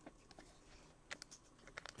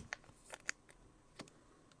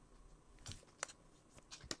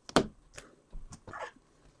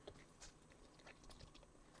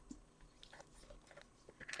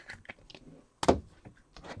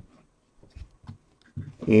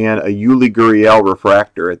 And a Yuli Gurriel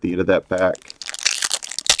refractor at the end of that pack.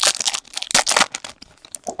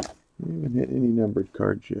 I haven't hit any numbered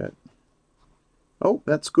cards yet. Oh,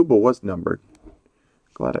 that Scuba was numbered.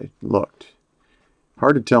 Glad I looked.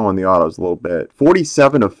 Hard to tell on the autos a little bit.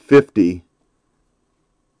 47 of 50.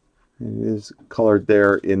 It is colored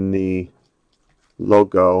there in the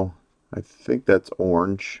logo. I think that's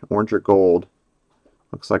orange. Orange or gold.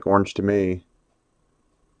 Looks like orange to me.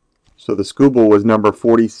 So the Scooble was number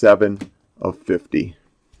 47 of 50.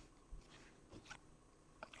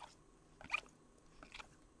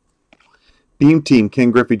 Beam Team, Ken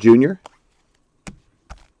Griffey Jr.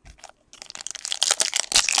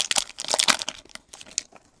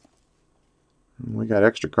 We got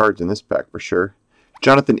extra cards in this pack for sure.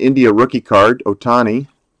 Jonathan India rookie card, Ohtani.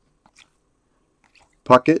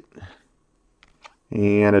 Puckett.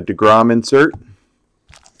 And a DeGrom insert.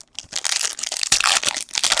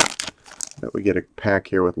 Bet we get a pack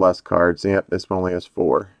here with less cards. Yep, this one only has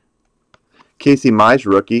 4. Casey Mize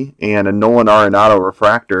rookie and a Nolan Arenado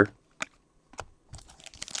refractor.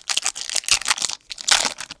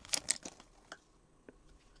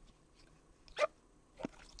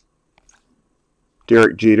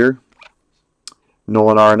 Derek Jeter.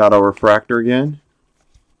 Nolan Arenado refractor again.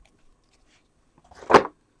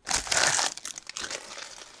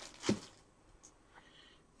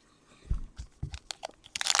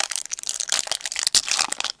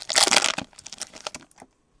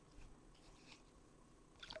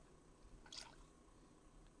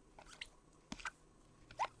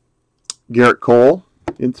 Garrett Cole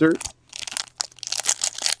insert.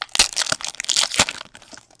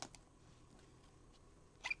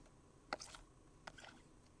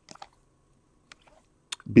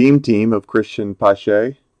 Beam Team of Christian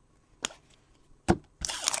Pache.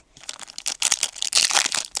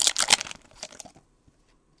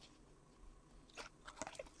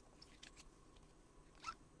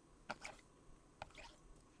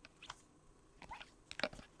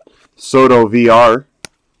 Soto VR.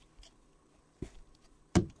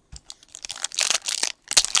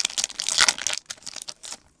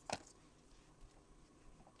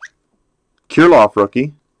 Kirilloff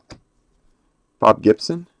rookie. Bob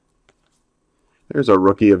Gibson. There's a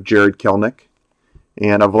rookie of Jared Kelenic.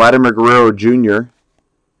 And a Vladimir Guerrero Jr.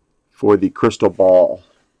 for the Crystal Ball.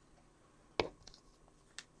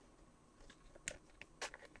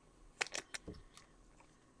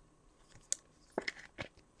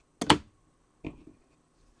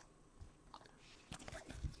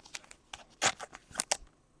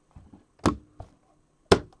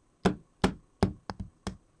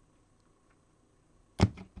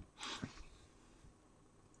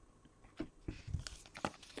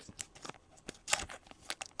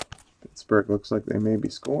 Pittsburgh looks like they may be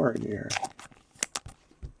scoring here.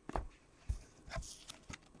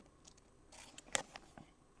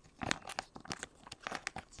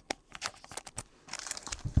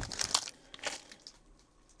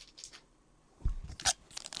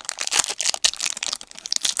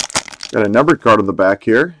 Got a numbered card on the back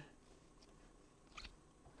here.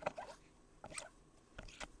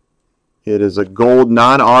 It is a gold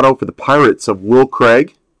non-auto for the Pirates of Will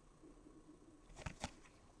Craig.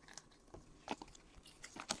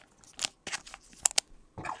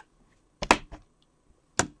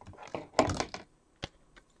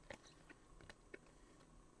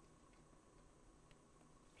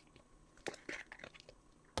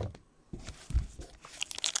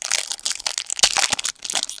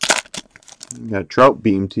 Got a Trout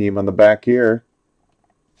beam team on the back here.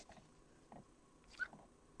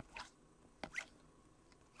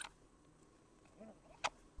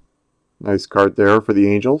 Nice card there for the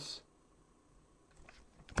Angels.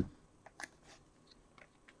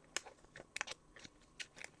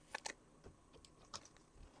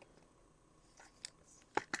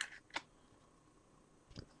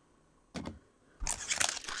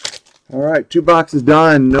 All right, 2 boxes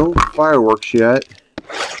done. No fireworks yet.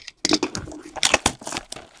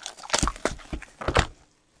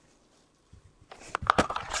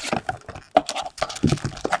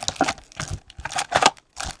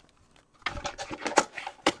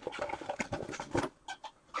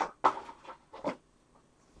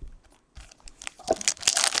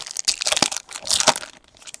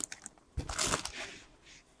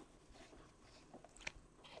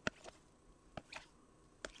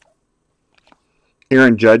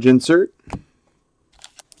 Aaron Judge insert.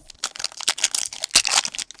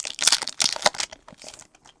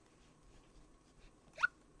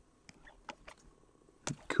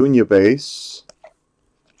 Cunha base.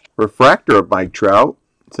 Refractor of Mike Trout.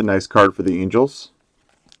 It's a nice card for the Angels.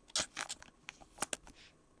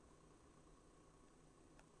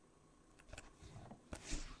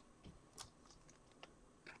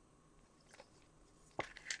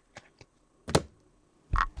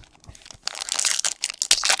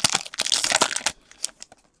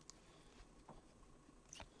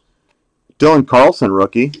 Dylan Carlson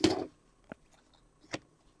rookie.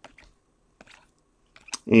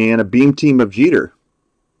 And a beam team of Jeter.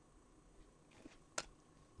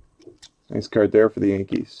 Nice card there for the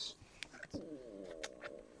Yankees.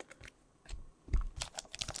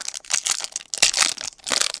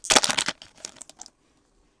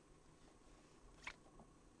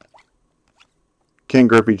 Ken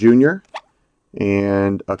Griffey Jr.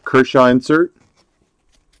 and a Kershaw insert.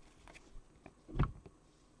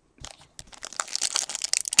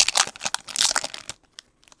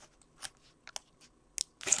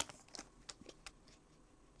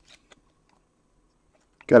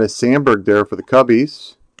 Got a Sandberg there for the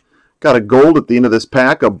Cubbies. Got a gold at the end of this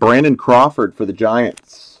pack of Brandon Crawford for the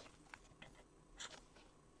Giants.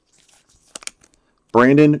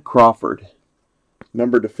 Brandon Crawford,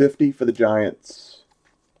 number /50 for the Giants.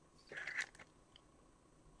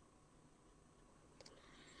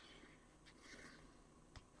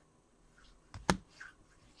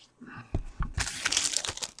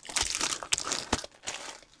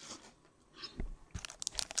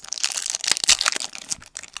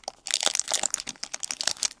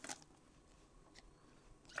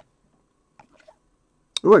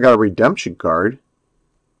 Ooh, I got a redemption card.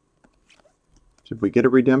 Did we get a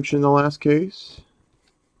redemption in the last case?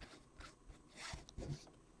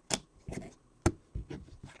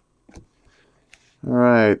 All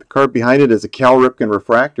right, the card behind it is a Cal Ripken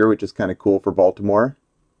refractor, which is kind of cool for Baltimore.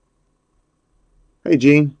 Hey,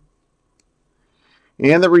 Gene.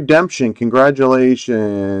 And the redemption,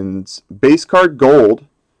 congratulations. Base card gold.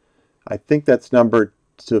 I think that's numbered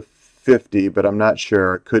 /50, but I'm not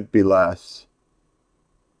sure. It could be less.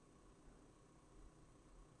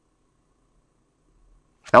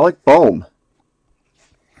 Alec Bohm.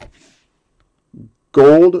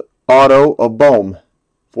 Gold auto of Bohm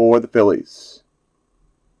for the Phillies.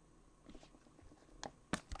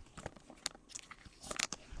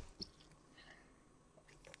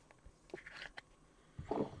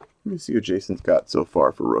 Let me see what Jason's got so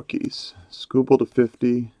far for rookies. Skubal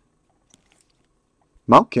 /50.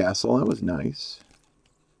 Mountcastle, that was nice.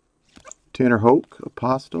 Tanner Hoke,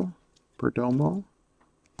 Apostle, Perdomo.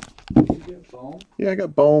 Did you get Bohm? Yeah, I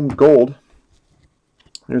got Bohm gold.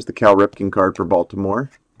 There's the Cal Ripken card for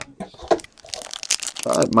Baltimore.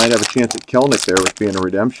 It might have a chance at Kelnick there with being a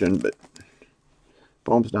redemption, but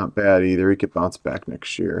Bohm's not bad either. He could bounce back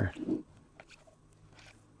next year.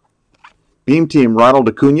 Beam team, Ronald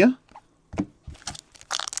Acuna.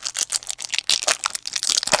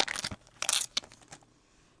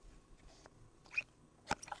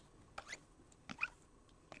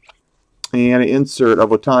 And an insert of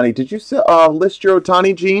Ohtani. Did you list your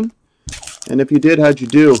Ohtani, Gene? And if you did, how'd you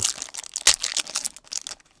do?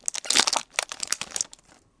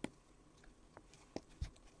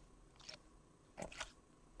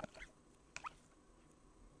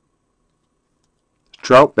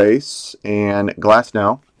 Trout base and glass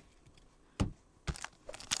now.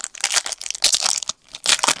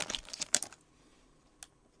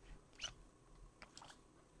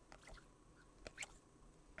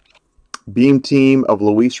 Beam team of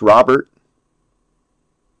Luis Robert.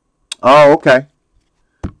 Oh, okay.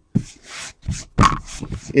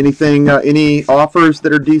 Anything, any offers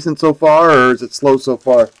that are decent so far, or is it slow so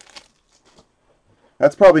far?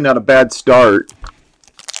 That's probably not a bad start.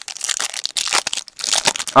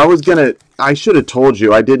 I should have told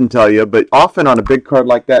you, I didn't tell you, but often on a big card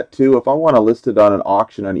like that too, if I want to list it on an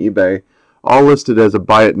auction on eBay, I'll list it as a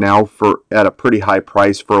buy it now at a pretty high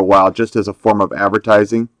price for a while, just as a form of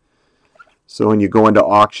advertising. So when you go into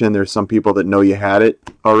auction, there's some people that know you had it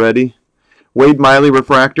already. Wade Miley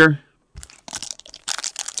refractor.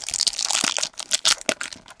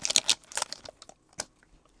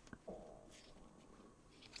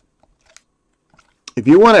 If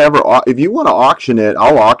you want to auction it,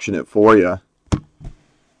 I'll auction it for you.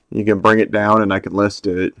 You can bring it down and I can list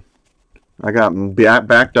it. I got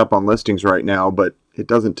backed up on listings right now, but it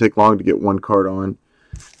doesn't take long to get one card on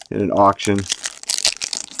in an auction.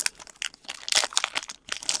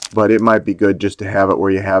 But it might be good just to have it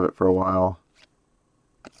where you have it for a while.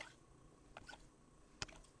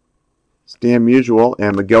 Stan Musial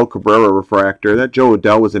and Miguel Cabrera refractor. That Joe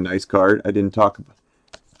Odell was a nice card. I didn't talk about.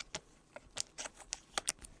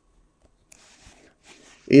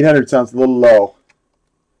 800 sounds a little low.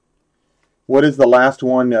 What is the last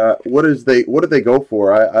one? What do they go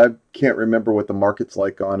for? I can't remember what the market's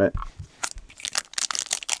like on it.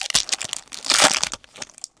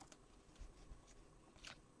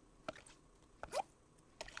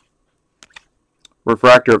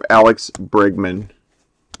 Refractor of Alex Bregman.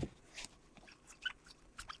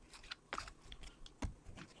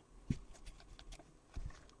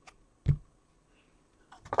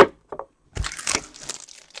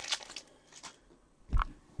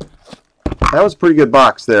 That was a pretty good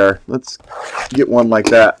box there. Let's get one like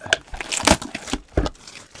that.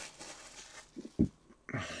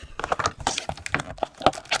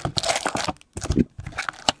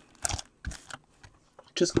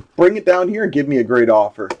 Just bring it down here and give me a great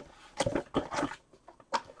offer.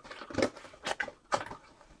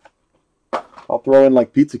 I'll throw in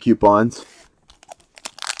like pizza coupons.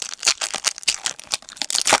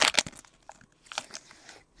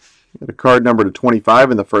 Got a card number to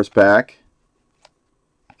 25 in the first pack.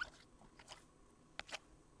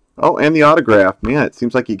 Oh, and the autograph. Man, it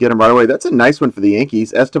seems like you get them right away. That's a nice one for the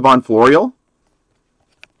Yankees. Estevan Florial.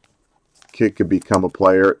 Kid could become a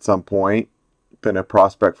player at some point. Been a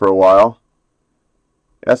prospect for a while.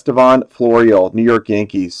 Estevan Florial, New York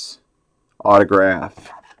Yankees.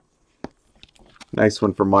 Autograph. Nice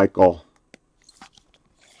one for Michael.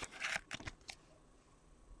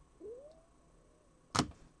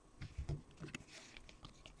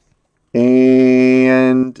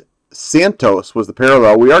 And Santos was the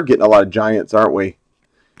parallel. We are getting a lot of Giants, aren't we?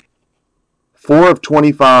 4 of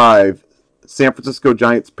 25. San Francisco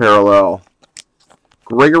Giants parallel.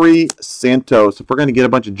 Gregory Santos. If we're going to get a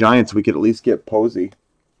bunch of Giants, we could at least get Posey.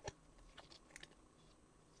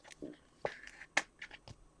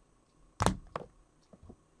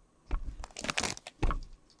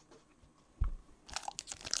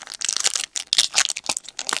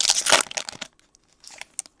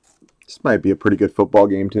 This might be a pretty good football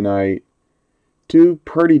game tonight. Two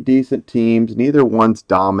pretty decent teams. Neither one's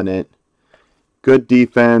dominant. Good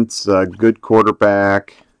defense, good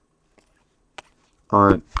quarterback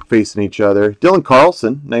on facing each other. Dylan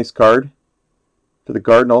Carlson, nice card for the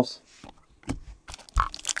Cardinals.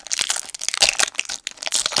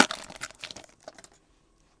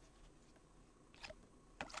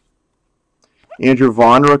 Andrew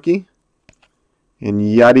Vaughn, rookie. And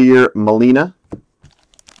Yadier Molina.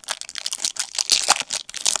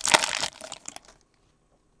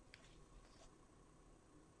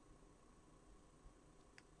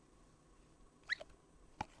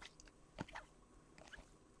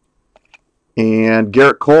 And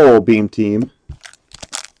Garrett Cole, beam team.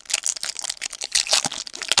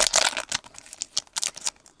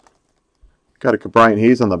 Got a Brian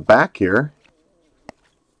Hayes on the back here.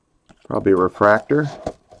 Probably a refractor.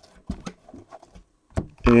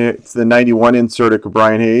 It's the 91 insert of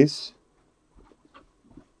Brian Hayes.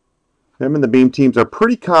 Them and the beam teams are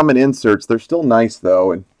pretty common inserts. They're still nice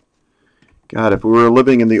though. And God, if we were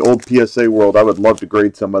living in the old PSA world, I would love to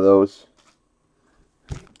grade some of those.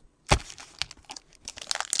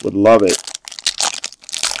 Would love it.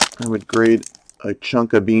 I would grade a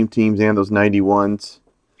chunk of beam teams and those 91s.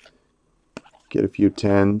 Get a few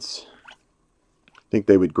 10s. I think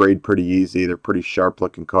they would grade pretty easy. They're pretty sharp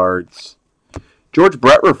looking cards. George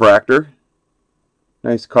Brett Refractor.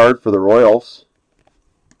 Nice card for the Royals.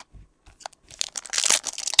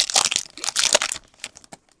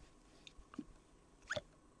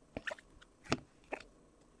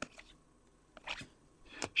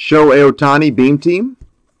 Shohei Ohtani Beam Team.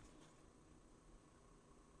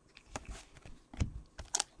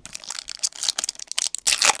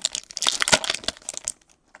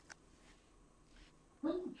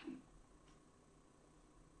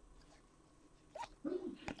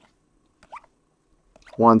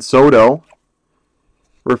 Juan Soto.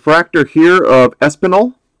 Refractor here of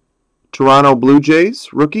Espinal, Toronto Blue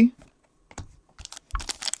Jays rookie.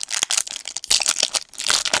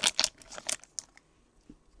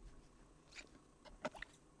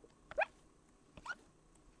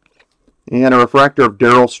 And a refractor of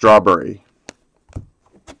Darryl Strawberry.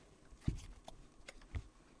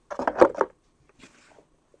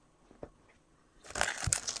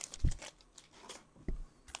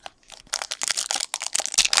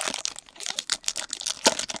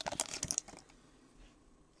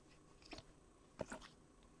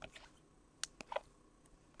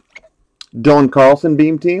 Dylan Carlson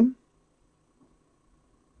Beam Team.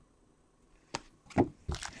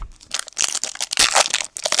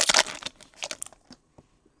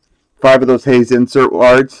 Five of those Hayes insert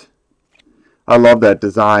cards. I love that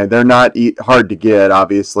design. They're not hard to get,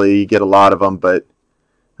 obviously. You get a lot of them, but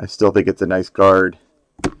I still think it's a nice card.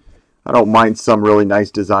 I don't mind some really nice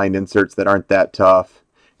design inserts that aren't that tough.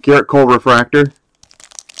 Garrett Cole Refractor.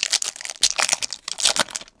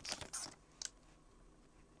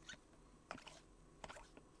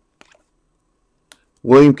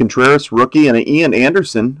 William Contreras, rookie, and an Ian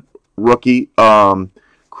Anderson, rookie,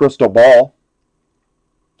 crystal ball.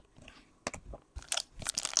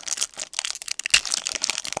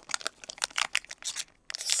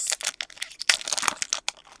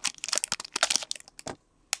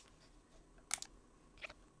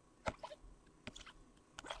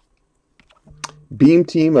 Beam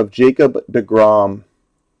Team of Jacob deGrom.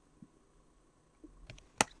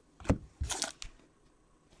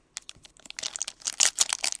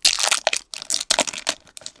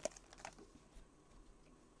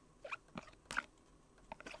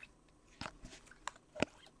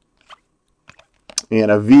 And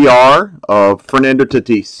a VR of Fernando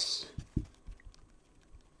Tatis.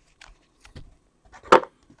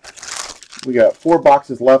 We got 4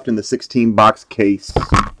 boxes left in the 16-box case.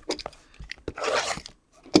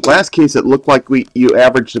 Last case, it looked like you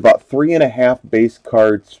averaged about 3.5 base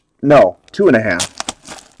cards. No, 2.5.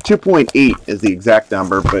 2.8 is the exact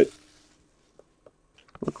number, but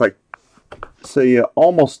look like, so you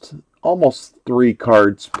almost 3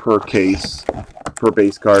 cards per case, per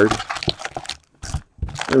base card.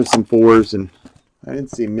 There were some 4s, and I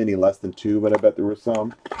didn't see many less than 2, but I bet there were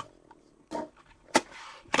some.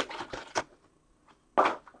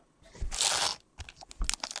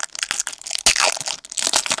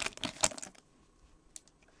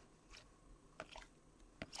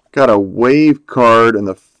 Got a wave card in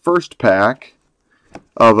the first pack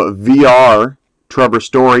of a VR Trevor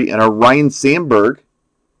Story and a Ryan Sandberg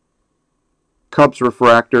Cubs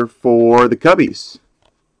refractor for the Cubbies.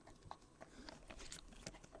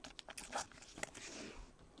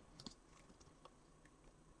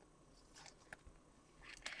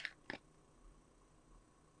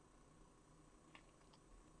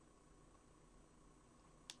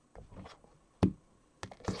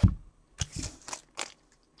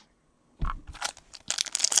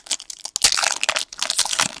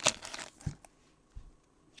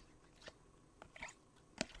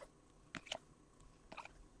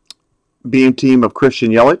 Beam Team of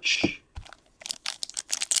Christian Yelich.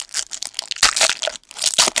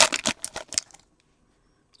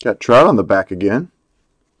 Got Trout on the back again.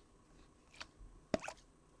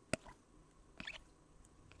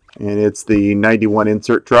 And it's the 91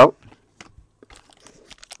 insert Trout.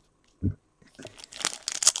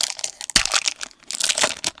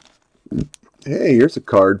 Hey, here's a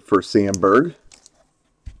card for Sandberg.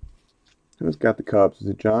 Who's got the Cubs? Is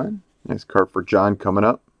it John? Nice card for John coming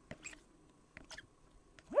up.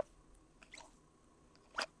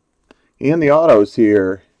 And the autos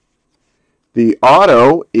here. The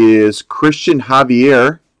auto is Christian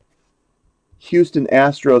Javier, Houston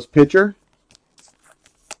Astros pitcher.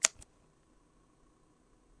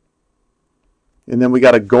 And then we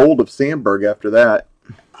got a gold of Sandberg after that.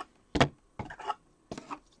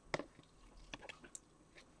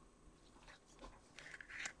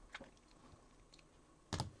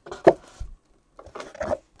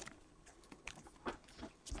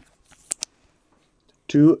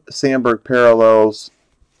 2 Sandberg parallels.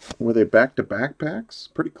 Were they back-to-back packs?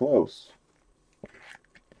 Pretty close.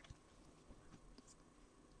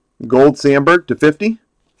 Gold Sandberg to 50.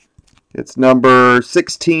 It's number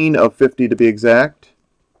 16 of 50 to be exact.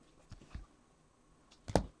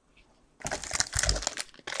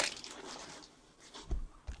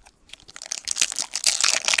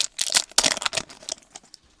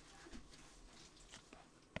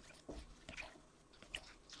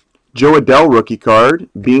 Joe Adell rookie card.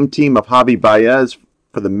 Beam team of Javi Baez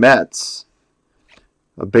for the Mets.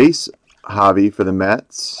 A base Javi for the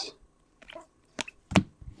Mets.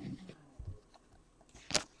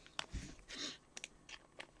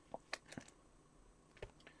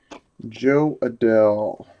 Joe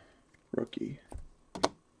Adell rookie.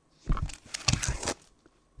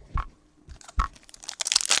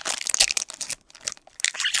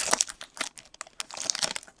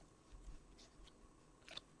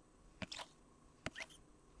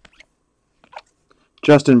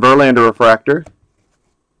 Justin Verlander refractor.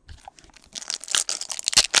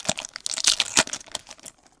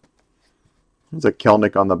 There's a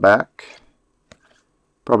Kelnick on the back.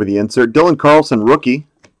 Probably the insert. Dylan Carlson rookie.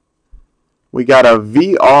 We got a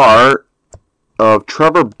VR of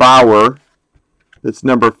Trevor Bauer. That's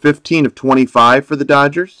number 15 of 25 for the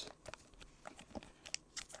Dodgers.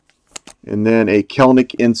 And then a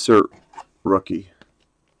Kelnick insert rookie.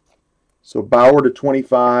 So Bauer to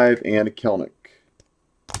 25 and a Kelnick.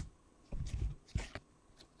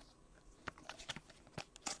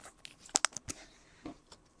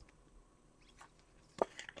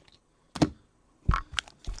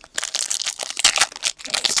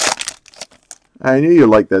 I knew you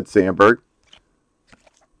liked that Sandberg.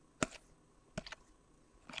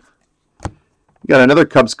 Got another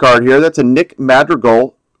Cubs card here. That's a Nick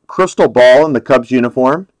Madrigal crystal ball in the Cubs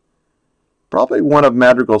uniform. Probably one of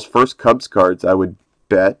Madrigal's first Cubs cards, I would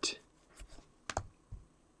bet.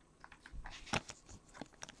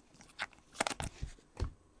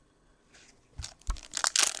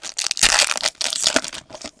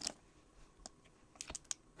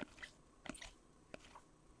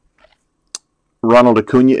 Ronald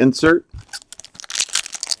Acuna insert.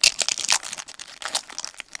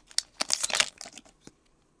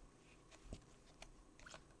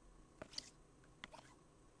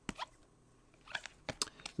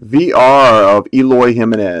 VR of Eloy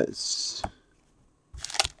Jimenez.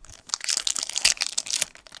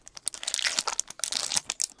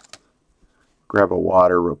 Grab a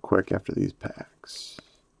water real quick after these packs.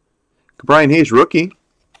 Brian Hayes rookie.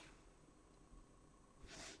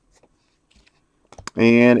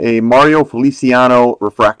 And a Mario Feliciano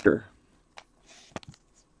refractor.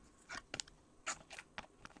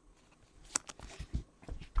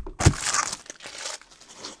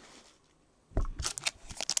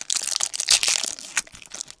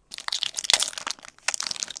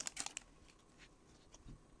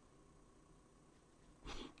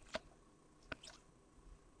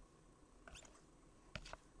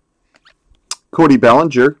 Cody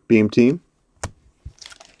Bellinger, Beam Team.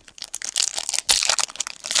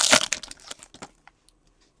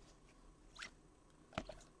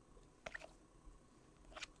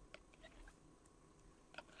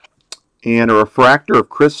 And a refractor of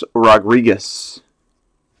Chris Rodriguez.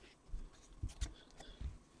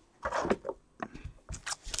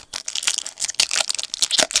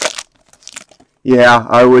 Yeah,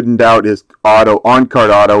 I wouldn't doubt his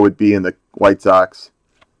on-card auto would be in the White Sox.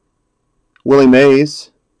 Willie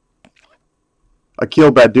Mays,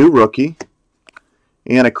 Akil Baddoo rookie,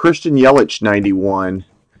 and a Christian Yelich 91.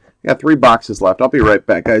 Got 3 boxes left. I'll be right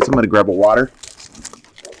back, guys. I'm going to grab a water.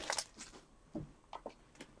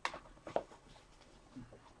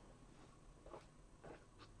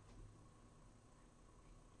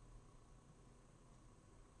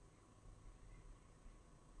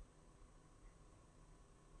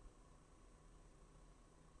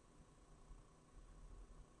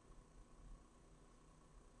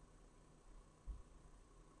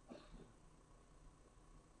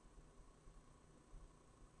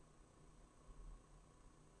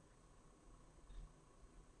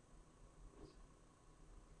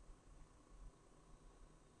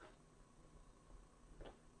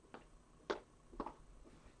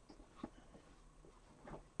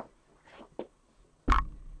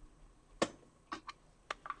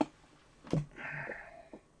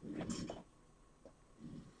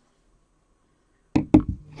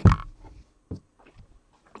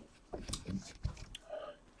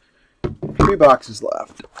 Three boxes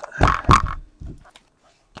left.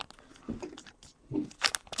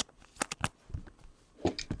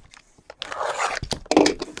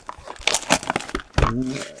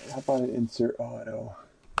 How about an insert auto?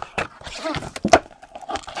 I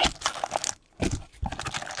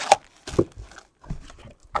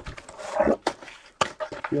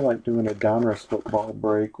feel like doing a Donruss football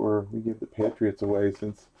break where we give the Patriots away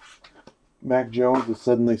since Mac Jones is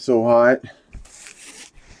suddenly so hot.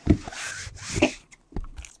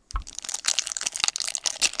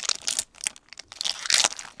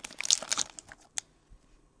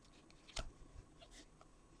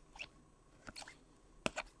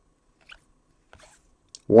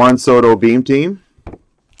 Juan Soto Beam Team.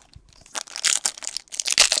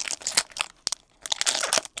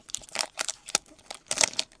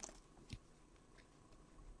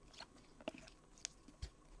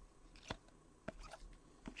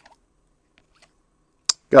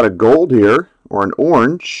 Got a gold here, or an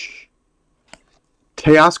orange.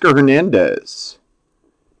 Teoscar Hernandez.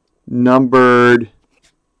 Numbered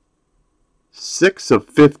 6 of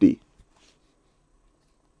 50.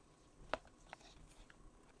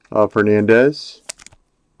 Of Hernandez.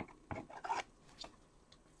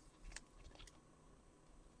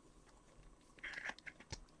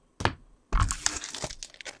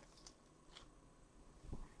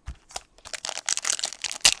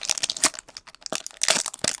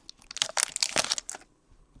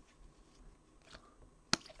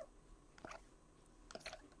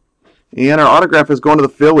 And our autograph is going to the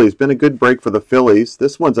Phillies. Been a good break for the Phillies.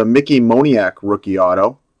 This one's a Mickey Moniak rookie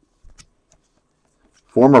auto.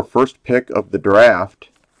 Former first pick of the draft,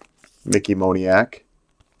 Mickey Moniak.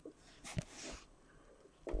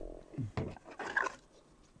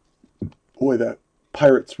 Boy, the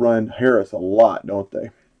Pirates run Harris a lot, don't they?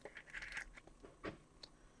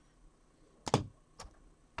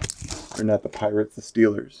 Or not the Pirates, the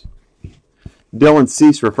Steelers. Dylan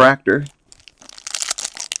Cease refractor.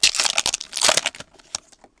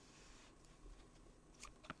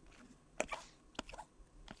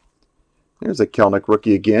 There's a Kelnick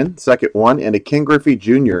rookie again. Second one. And a Ken Griffey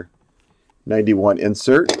Jr. 91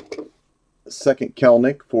 insert. Second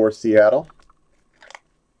Kelnick for Seattle.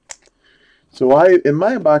 So in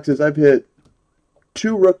my boxes, I've hit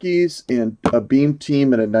 2 rookies and a Beam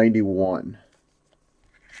Team and a 91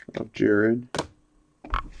 of Jared.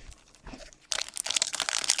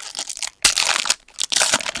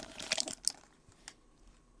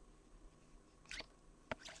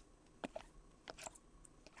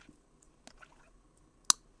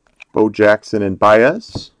 Bo Jackson and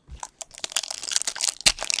Baez.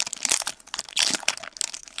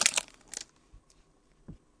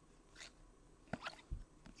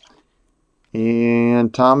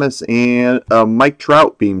 And Thomas and Mike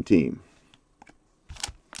Trout Beam Team.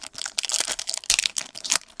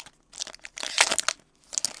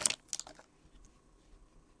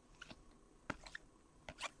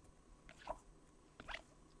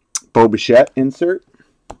 Bo Bichette insert.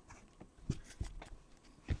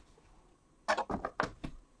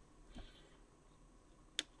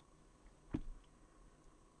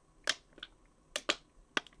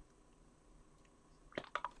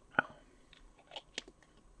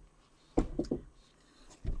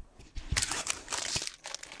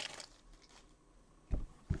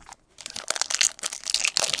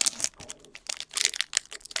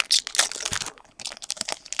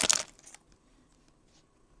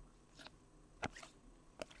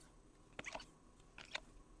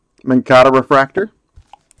 Mancata refractor.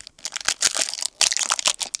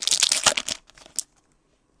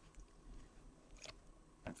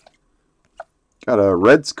 Got a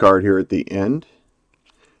Reds card here at the end.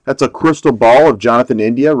 That's a crystal ball of Jonathan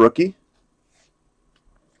India, rookie.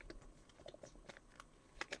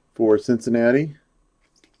 For Cincinnati.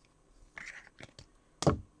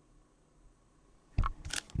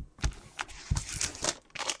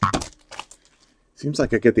 Seems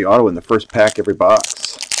like I get the auto in the first pack every box.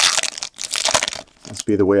 Must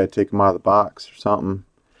be the way I take them out of the box or something.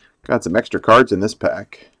 Got some extra cards in this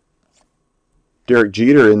pack. Derek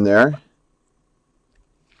Jeter in there.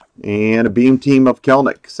 And a Beam Team of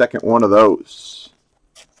Kelnick. Second one of those.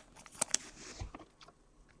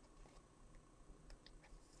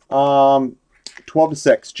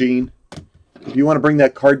 12-6, Gene. If you want to bring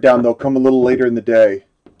that card down, they'll come a little later in the day.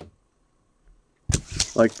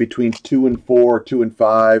 Like between 2 and 4, 2 and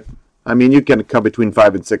 5. I mean, you can come between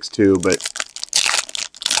 5 and 6 too, but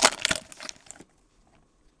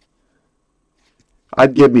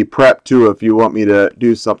I'd give me prep too if you want me to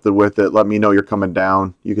do something with it. Let me know you're coming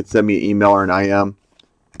down. You could send me an email or an IM.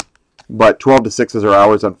 But 12 to 6 is our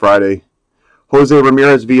hours on Friday. Jose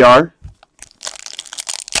Ramirez VR.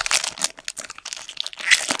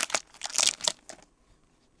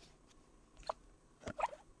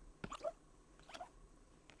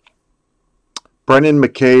 Brennan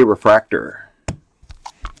McKay Refractor.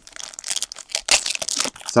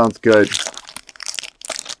 Sounds good.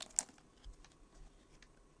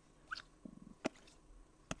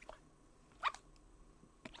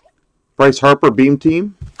 Bryce Harper Beam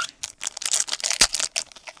Team.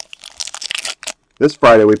 This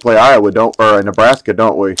Friday we play Iowa, or Nebraska,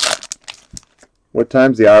 don't we? What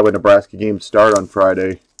time's the Iowa-Nebraska game start on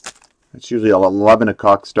Friday? It's usually an 11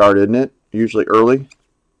 o'clock start, isn't it? Usually early.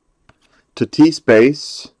 Tatis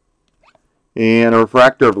base. And a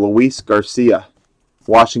refractor of Luis Garcia,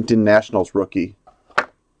 Washington Nationals rookie.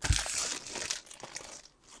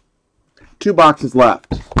 2 boxes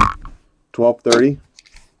left. 12:30.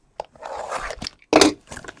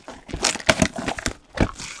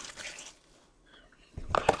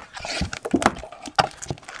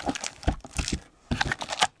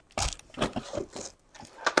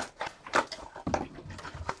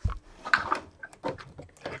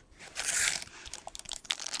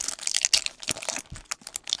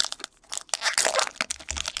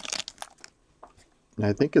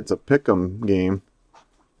 I think it's a pick'em game.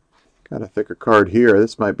 Got a thicker card here.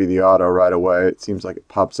 This might be the auto right away. It seems like it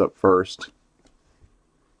pops up first.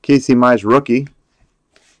 Casey Mize rookie.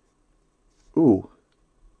 Ooh.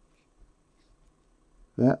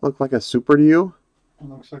 That looked like a super to you? It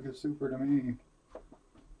looks like a super to me.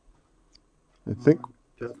 I think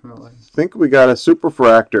Definitely. we got a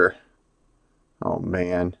Superfractor. Oh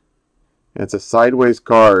man. It's a sideways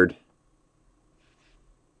card.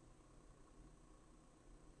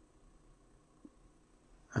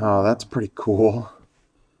 Oh, that's pretty cool.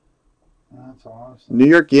 That's awesome. New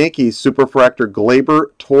York Yankees Superfractor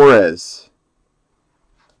Gleyber Torres.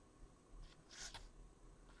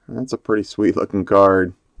 That's a pretty sweet looking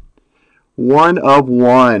card. 1 of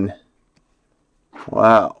 1.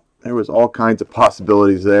 Wow. There was all kinds of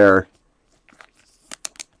possibilities there.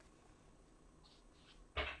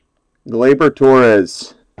 Gleyber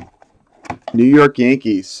Torres. New York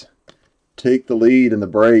Yankees take the lead in the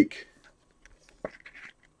break.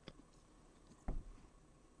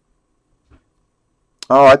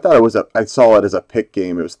 Oh, I thought it was I saw it as a pick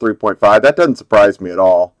game. It was 3.5. That doesn't surprise me at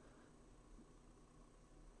all.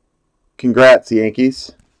 Congrats,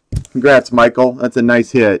 Yankees. Congrats, Michael. That's a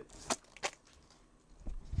nice hit.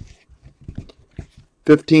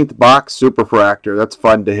 15th box Superfractor. That's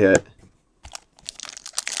fun to hit.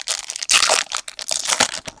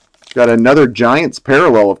 Got another Giants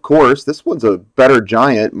parallel, of course. This one's a better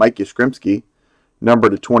Giant, Mike Yastrzemski, number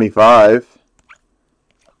to 25.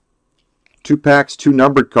 2 packs, 2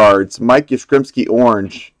 numbered cards. Mike Yastrzemski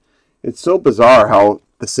orange. It's so bizarre how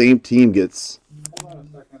the same team gets Hold on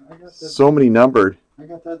a second. I got that, so many numbered. I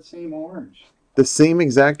got that same orange. The same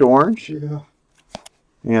exact orange? Yeah.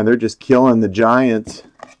 Man, they're just killing the Giants.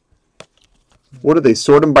 What do they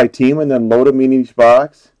sort them by team and then load them in each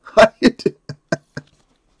box?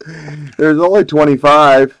 There's only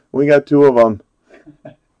 25. We got 2 of them.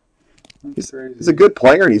 He's a good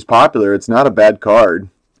player and he's popular. It's not a bad card.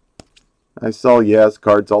 I sell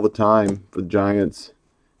cards all the time for the Giants.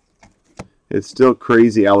 It's still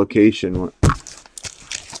crazy allocation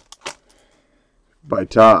by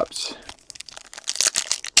Topps.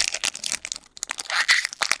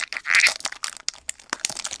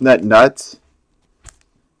 Isn't that nuts?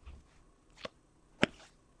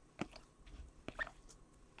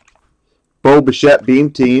 Bo Bichette Beam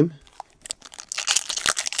Team.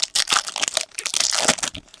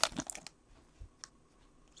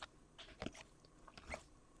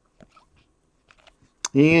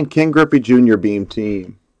 And Ken Griffey Jr. Beam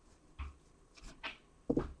Team.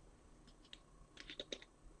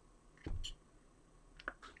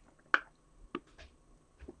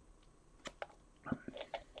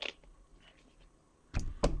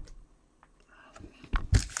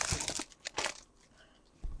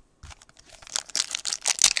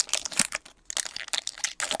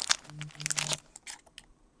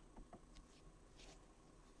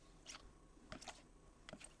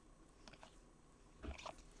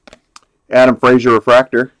 Adam Frazier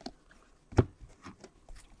Refractor.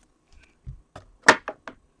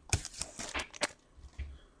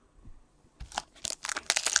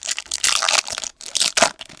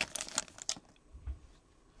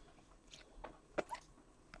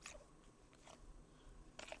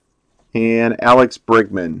 And Alex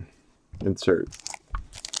Bregman insert.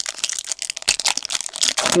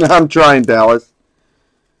 I'm trying, Dallas.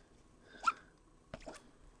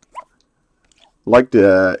 Like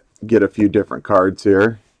to get a few different cards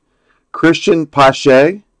here. Christian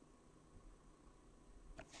Pache.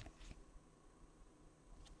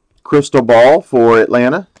 Crystal Ball for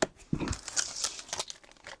Atlanta.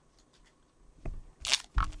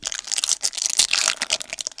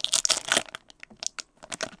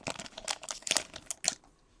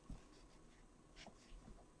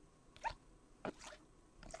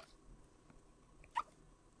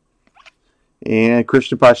 And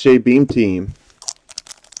Christian Pache Beam Team.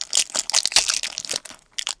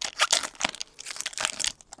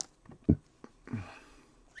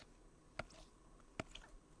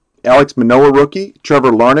 Alex Manoah rookie,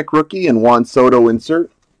 Trevor Larnach rookie, and Juan Soto insert.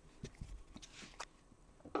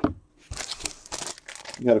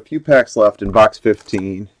 We got a few packs left in box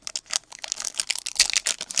 15.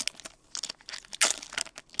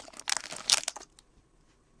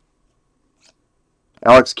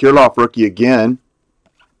 Alex Kirilloff rookie again.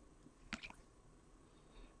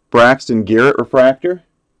 Braxton Garrett refractor.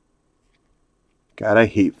 God, I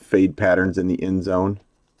hate fade patterns in the end zone.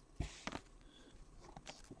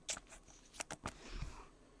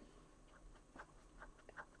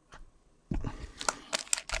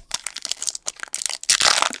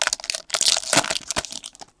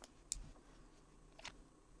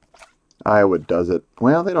 Iowa does it.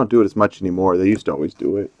 Well, they don't do it as much anymore. They used to always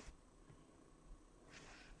do it.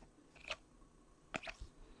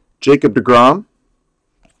 Jacob deGrom.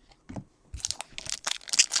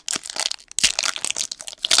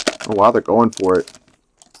 Oh, wow, they're going for it.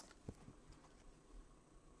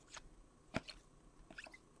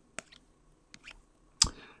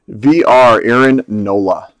 VR Aaron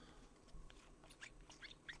Nola.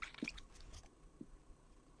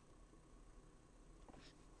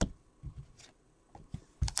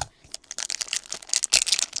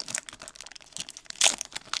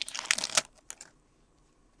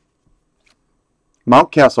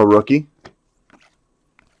 Mountcastle rookie.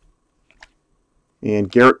 And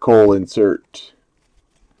Garrett Cole insert.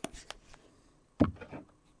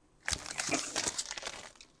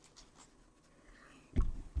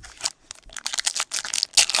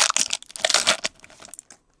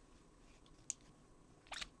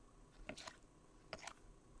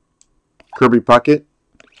 Kirby Puckett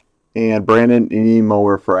and Brandon Emo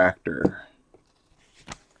refractor.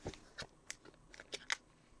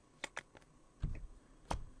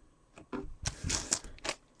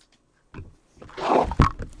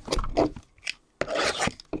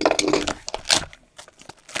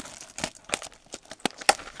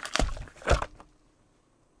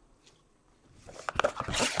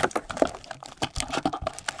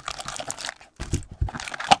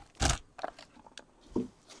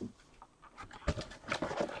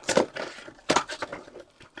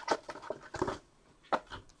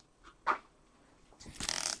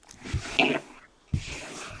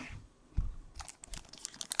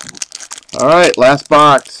 All right, last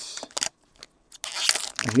box.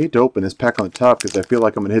 I hate to open this pack on the top because I feel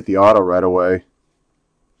like I'm going to hit the auto right away.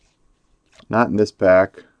 Not in this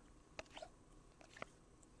pack.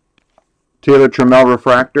 Taylor Trammell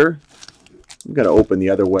refractor. I'm going to open the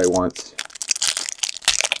other way once.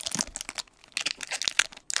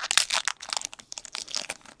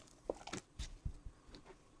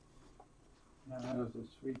 That was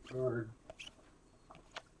a sweet card.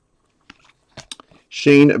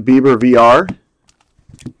 Shane Bieber VR.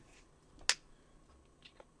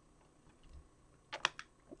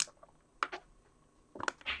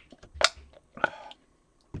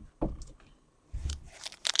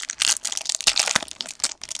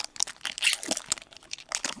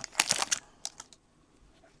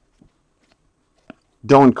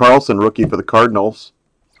 Dylan Carlson, rookie for the Cardinals.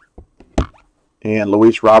 And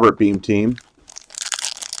Luis Robert Beam Team.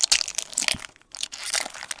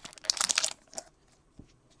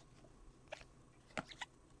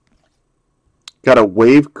 Got a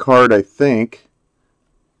wave card, I think,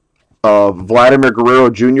 of Vladimir Guerrero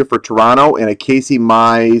Jr. for Toronto and a Casey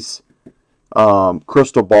Mize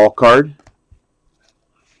crystal ball card.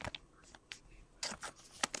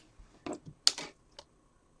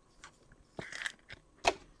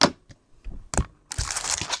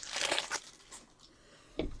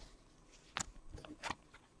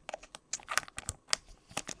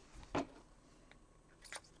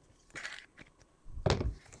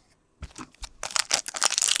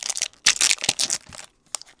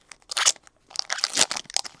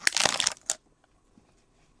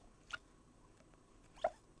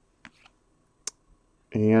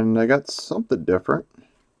 And I got something different.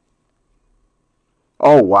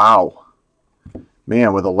 Oh, wow.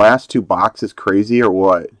 Man, were the last two boxes crazy or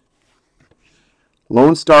what?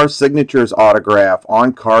 Lone Star Signatures autograph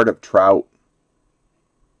on card of Trout.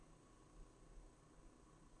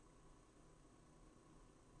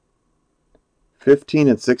 '15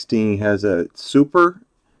 and 16 has a super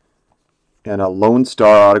and a Lone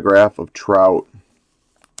Star autograph of Trout.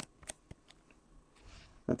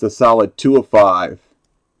 That's a solid 2 of 5.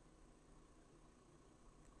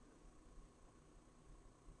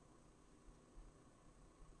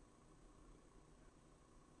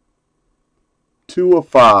 2 of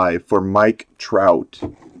 5 for Mike Trout.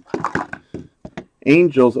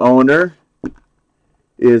 Angels owner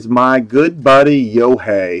is my good buddy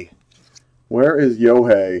Yohei. Where is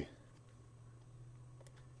Yohei?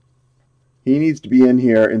 He needs to be in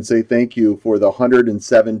here and say thank you for the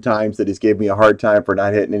 107 times that he's gave me a hard time for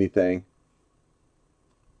not hitting anything.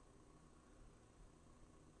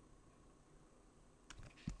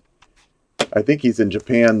 I think he's in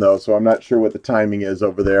Japan, though, so I'm not sure what the timing is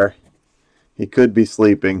over there. He could be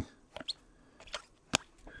sleeping.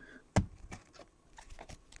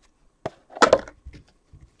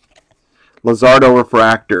 Luzardo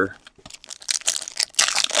Refractor.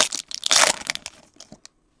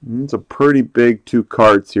 It's a pretty big 2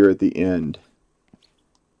 cards here at the end.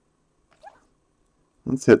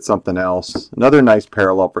 Let's hit something else. Another nice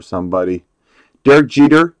parallel for somebody. Derek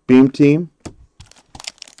Jeter, Beam Team.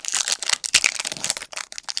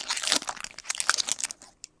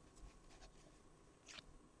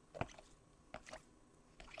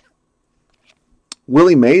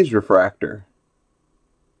 Willie Mays Refractor.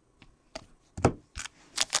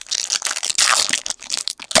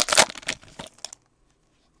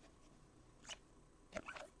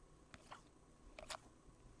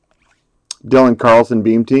 Dylan Carlson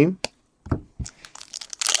Beam Team.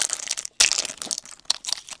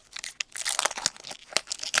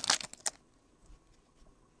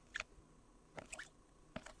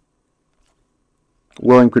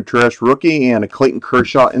 William Contreras Rookie and a Clayton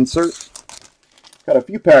Kershaw insert. Got a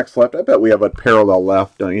few packs left. I bet we have a parallel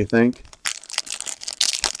left, don't you think?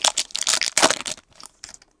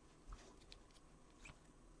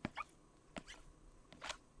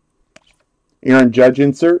 Aaron Judge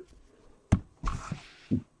insert.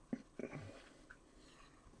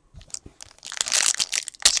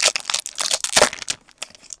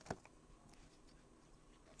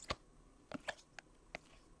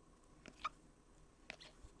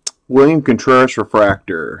 William Contreras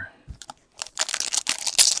Refractor.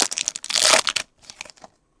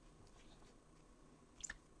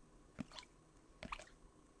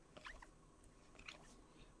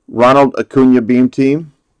 Ronald Acuna Beam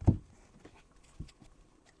Team.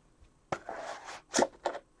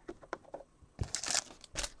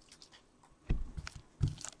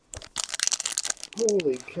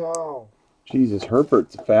 Holy cow. Jesus,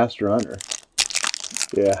 Herbert's a fast runner.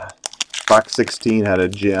 Yeah. Box 16 had a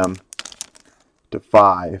gem to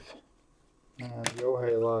 5.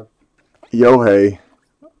 Yohei left. Yohei.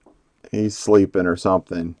 He's sleeping or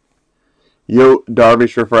something.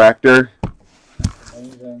 Darvish Refractor.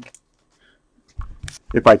 Amazing.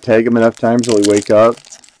 If I tag him enough times, will he wake up?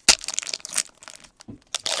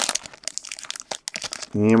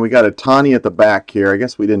 And we got a Tani at the back here. I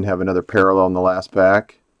guess we didn't have another parallel in the last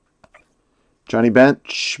pack. Johnny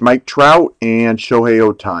Bench, Mike Trout, and Shohei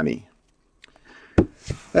Ohtani.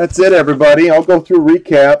 That's it, everybody. I'll go through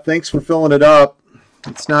recap. Thanks for filling it up.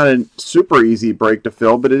 It's not a super easy break to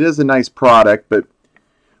fill, but it is a nice product. But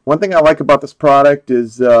one thing I like about this product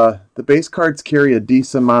is the base cards carry a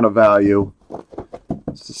decent amount of value.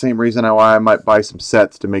 It's the same reason why I might buy some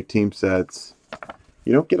sets to make team sets.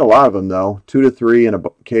 You don't get a lot of them, though. 2 to 3 in a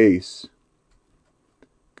case.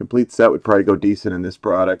 Complete set would probably go decent in this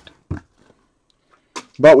product.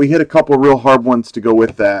 But we hit a couple real hard ones to go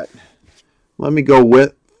with that. Let me go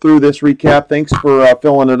through this recap. Thanks for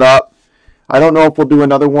filling it up. I don't know if we'll do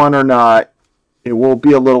another one or not. It will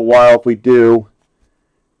be a little while if we do.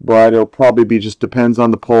 But it'll probably be just depends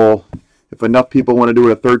on the poll. If enough people want to do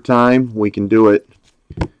it a third time, we can do it.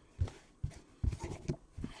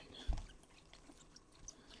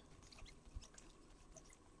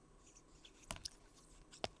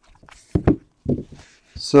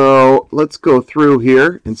 So let's go through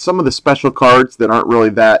here. And some of the special cards that aren't really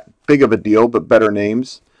that big of a deal, but better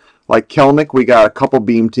names. Like Kelnick, we got a couple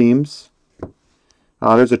Beam Teams.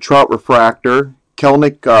 There's a Trout Refractor.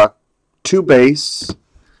 Kelnick, 2 base.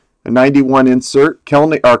 A 91 insert.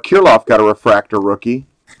 Kirilloff got a Refractor Rookie.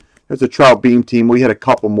 There's a Trout Beam Team. We had a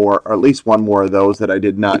couple more, or at least one more of those that I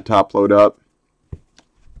did not top load up.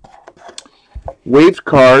 Waived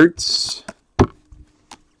cards.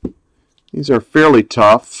 These are fairly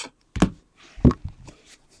tough.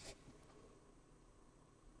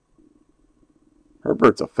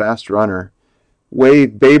 Herbert's a fast runner.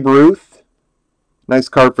 Wave Babe Ruth. Nice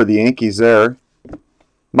card for the Yankees there.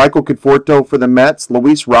 Michael Conforto for the Mets.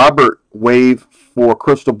 Luis Robert wave for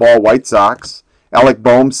Crystal Ball White Sox. Alec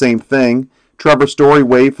Boehm, same thing. Trevor Story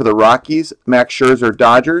wave for the Rockies. Max Scherzer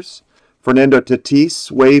Dodgers. Fernando Tatis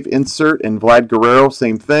wave insert. And Vlad Guerrero,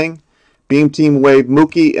 same thing. Beam Team wave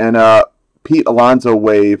Mookie and Pete Alonso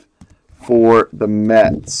wave for the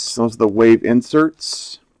Mets. Those are the wave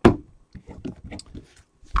inserts.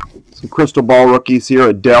 Some crystal ball rookies here,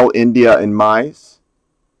 Adele, India, and Mize.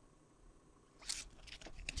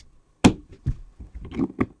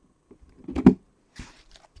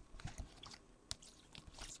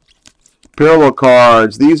 Parallel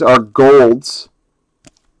cards. These are golds.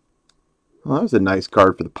 Well, that was a nice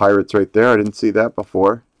card for the Pirates right there. I didn't see that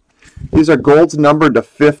before. These are golds numbered to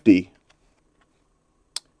 50.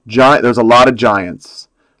 There's a lot of Giants.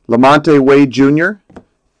 Lamonte Wade Jr.,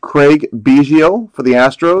 Craig Biggio for the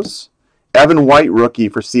Astros, Evan White, rookie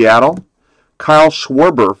for Seattle, Kyle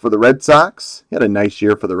Schwarber for the Red Sox. He had a nice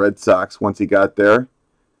year for the Red Sox once he got there.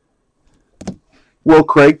 Will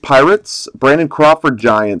Craig, Pirates, Brandon Crawford,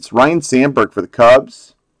 Giants, Ryan Sandberg for the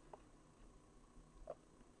Cubs.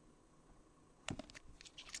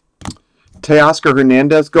 Teoscar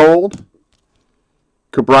Hernandez, gold.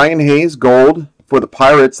 Cabrian Hayes, gold for the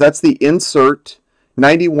Pirates. That's the insert,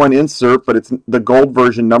 91 insert, but it's the gold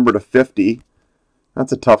version numbered to 50.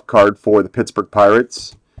 That's a tough card for the Pittsburgh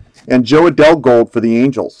Pirates. And Joe Adele, gold for the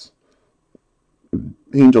Angels.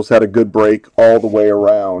 The Angels had a good break all the way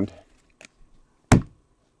around.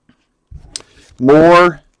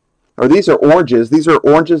 More, or these are oranges. These are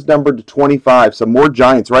oranges numbered to 25. So more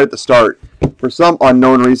Giants right at the start. For some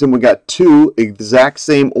unknown reason, we got two exact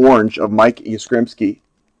same orange of Mike Yastrzemski.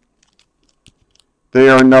 They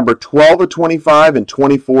are number 12 of 25 and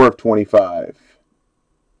 24 of 25.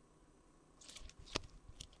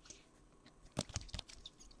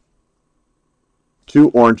 Two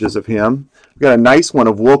oranges of him. We got a nice one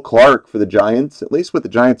of Will Clark for the Giants. At least with the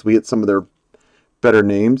Giants, we hit some of their better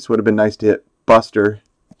names. Would have been nice to hit Buster.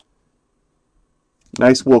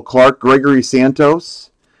 Nice Will Clark. Gregory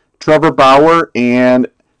Santos, Trevor Bauer, and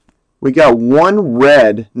we got one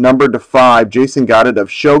red numbered to 5. Jason got it of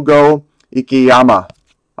Shogo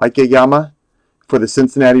Ikeyama for the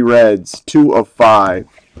Cincinnati Reds. 2 of 5.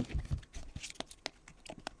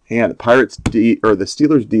 And the Pirates D, or the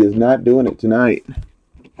Steelers D, is not doing it tonight.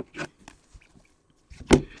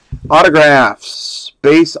 Autographs.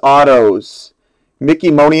 Base autos.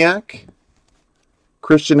 Mickey Moniak,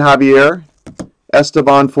 Christian Javier,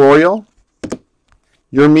 Esteban Florial,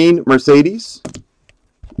 Yermin Mercedes,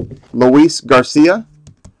 Luis Garcia,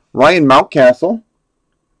 Ryan Mountcastle,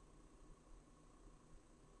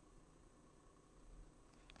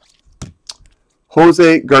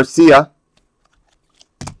 Jose Garcia,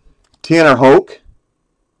 Tanner Hoke,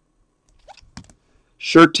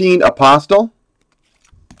 Sherteen Apostle,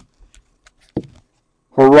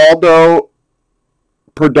 Geraldo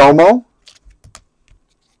Perdomo,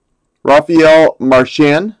 Rafael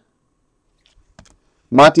Marchand,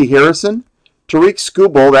 Monty Harrison, Tariq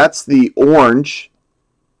Skubal, that's the orange,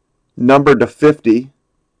 numbered to 50,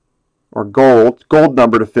 or gold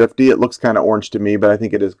number to 50. It looks kind of orange to me, but I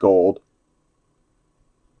think it is gold.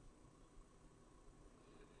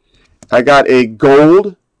 I got a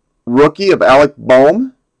gold rookie of Alec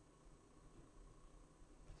Boehm.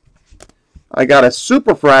 I got a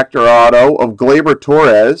Superfractor auto of Gleyber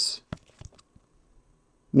Torres.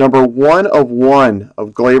 Number 1 of 1 of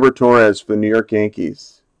Gleyber Torres for the New York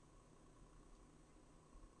Yankees.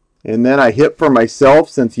 And then I hit for myself,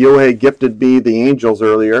 since Yohei gifted me the Angels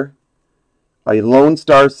earlier, a Lone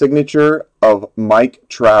Star signature of Mike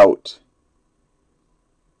Trout.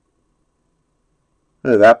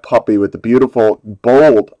 Look at that puppy with the beautiful,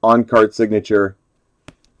 bold on-card signature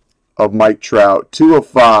of Mike Trout. 2 of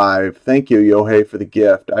 5. Thank you, Yohei, for the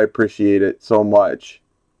gift. I appreciate it so much.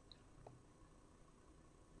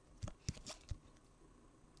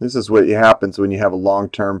 This is what happens when you have a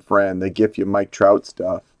long-term friend. They gift you Mike Trout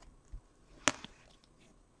stuff.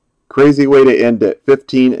 Crazy way to end it.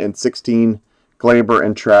 15 and 16, Gleyber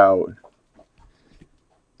and Trout.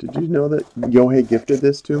 Did you know that Yohei gifted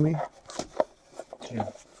this to me? Yeah.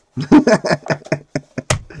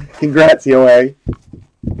 Congrats, Yohei.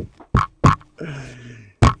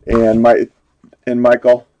 And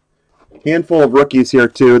Michael. Handful of rookies here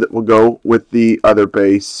too that will go with the other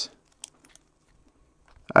base.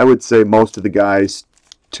 I would say most of the guys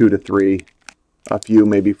 2 to 3. A few,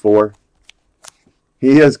 maybe 4.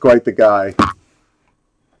 He is quite the guy.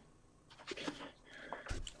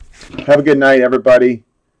 Have a good night, everybody.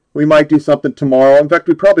 We might do something tomorrow. In fact,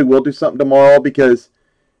 we probably will do something tomorrow because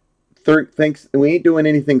we ain't doing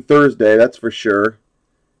anything Thursday, that's for sure.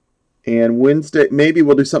 And Wednesday, maybe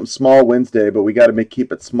we'll do something small Wednesday, but we got to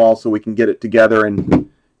keep it small so we can get it together and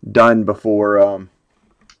done before,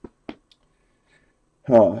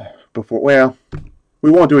 well,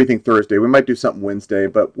 we won't do anything Thursday. We might do something Wednesday,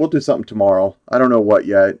 but we'll do something tomorrow. I don't know what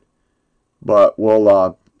yet, but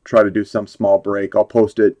we'll try to do some small break. I'll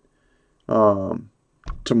post it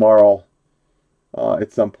tomorrow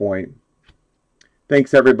at some point.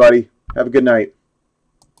 Thanks, everybody. Have a good night.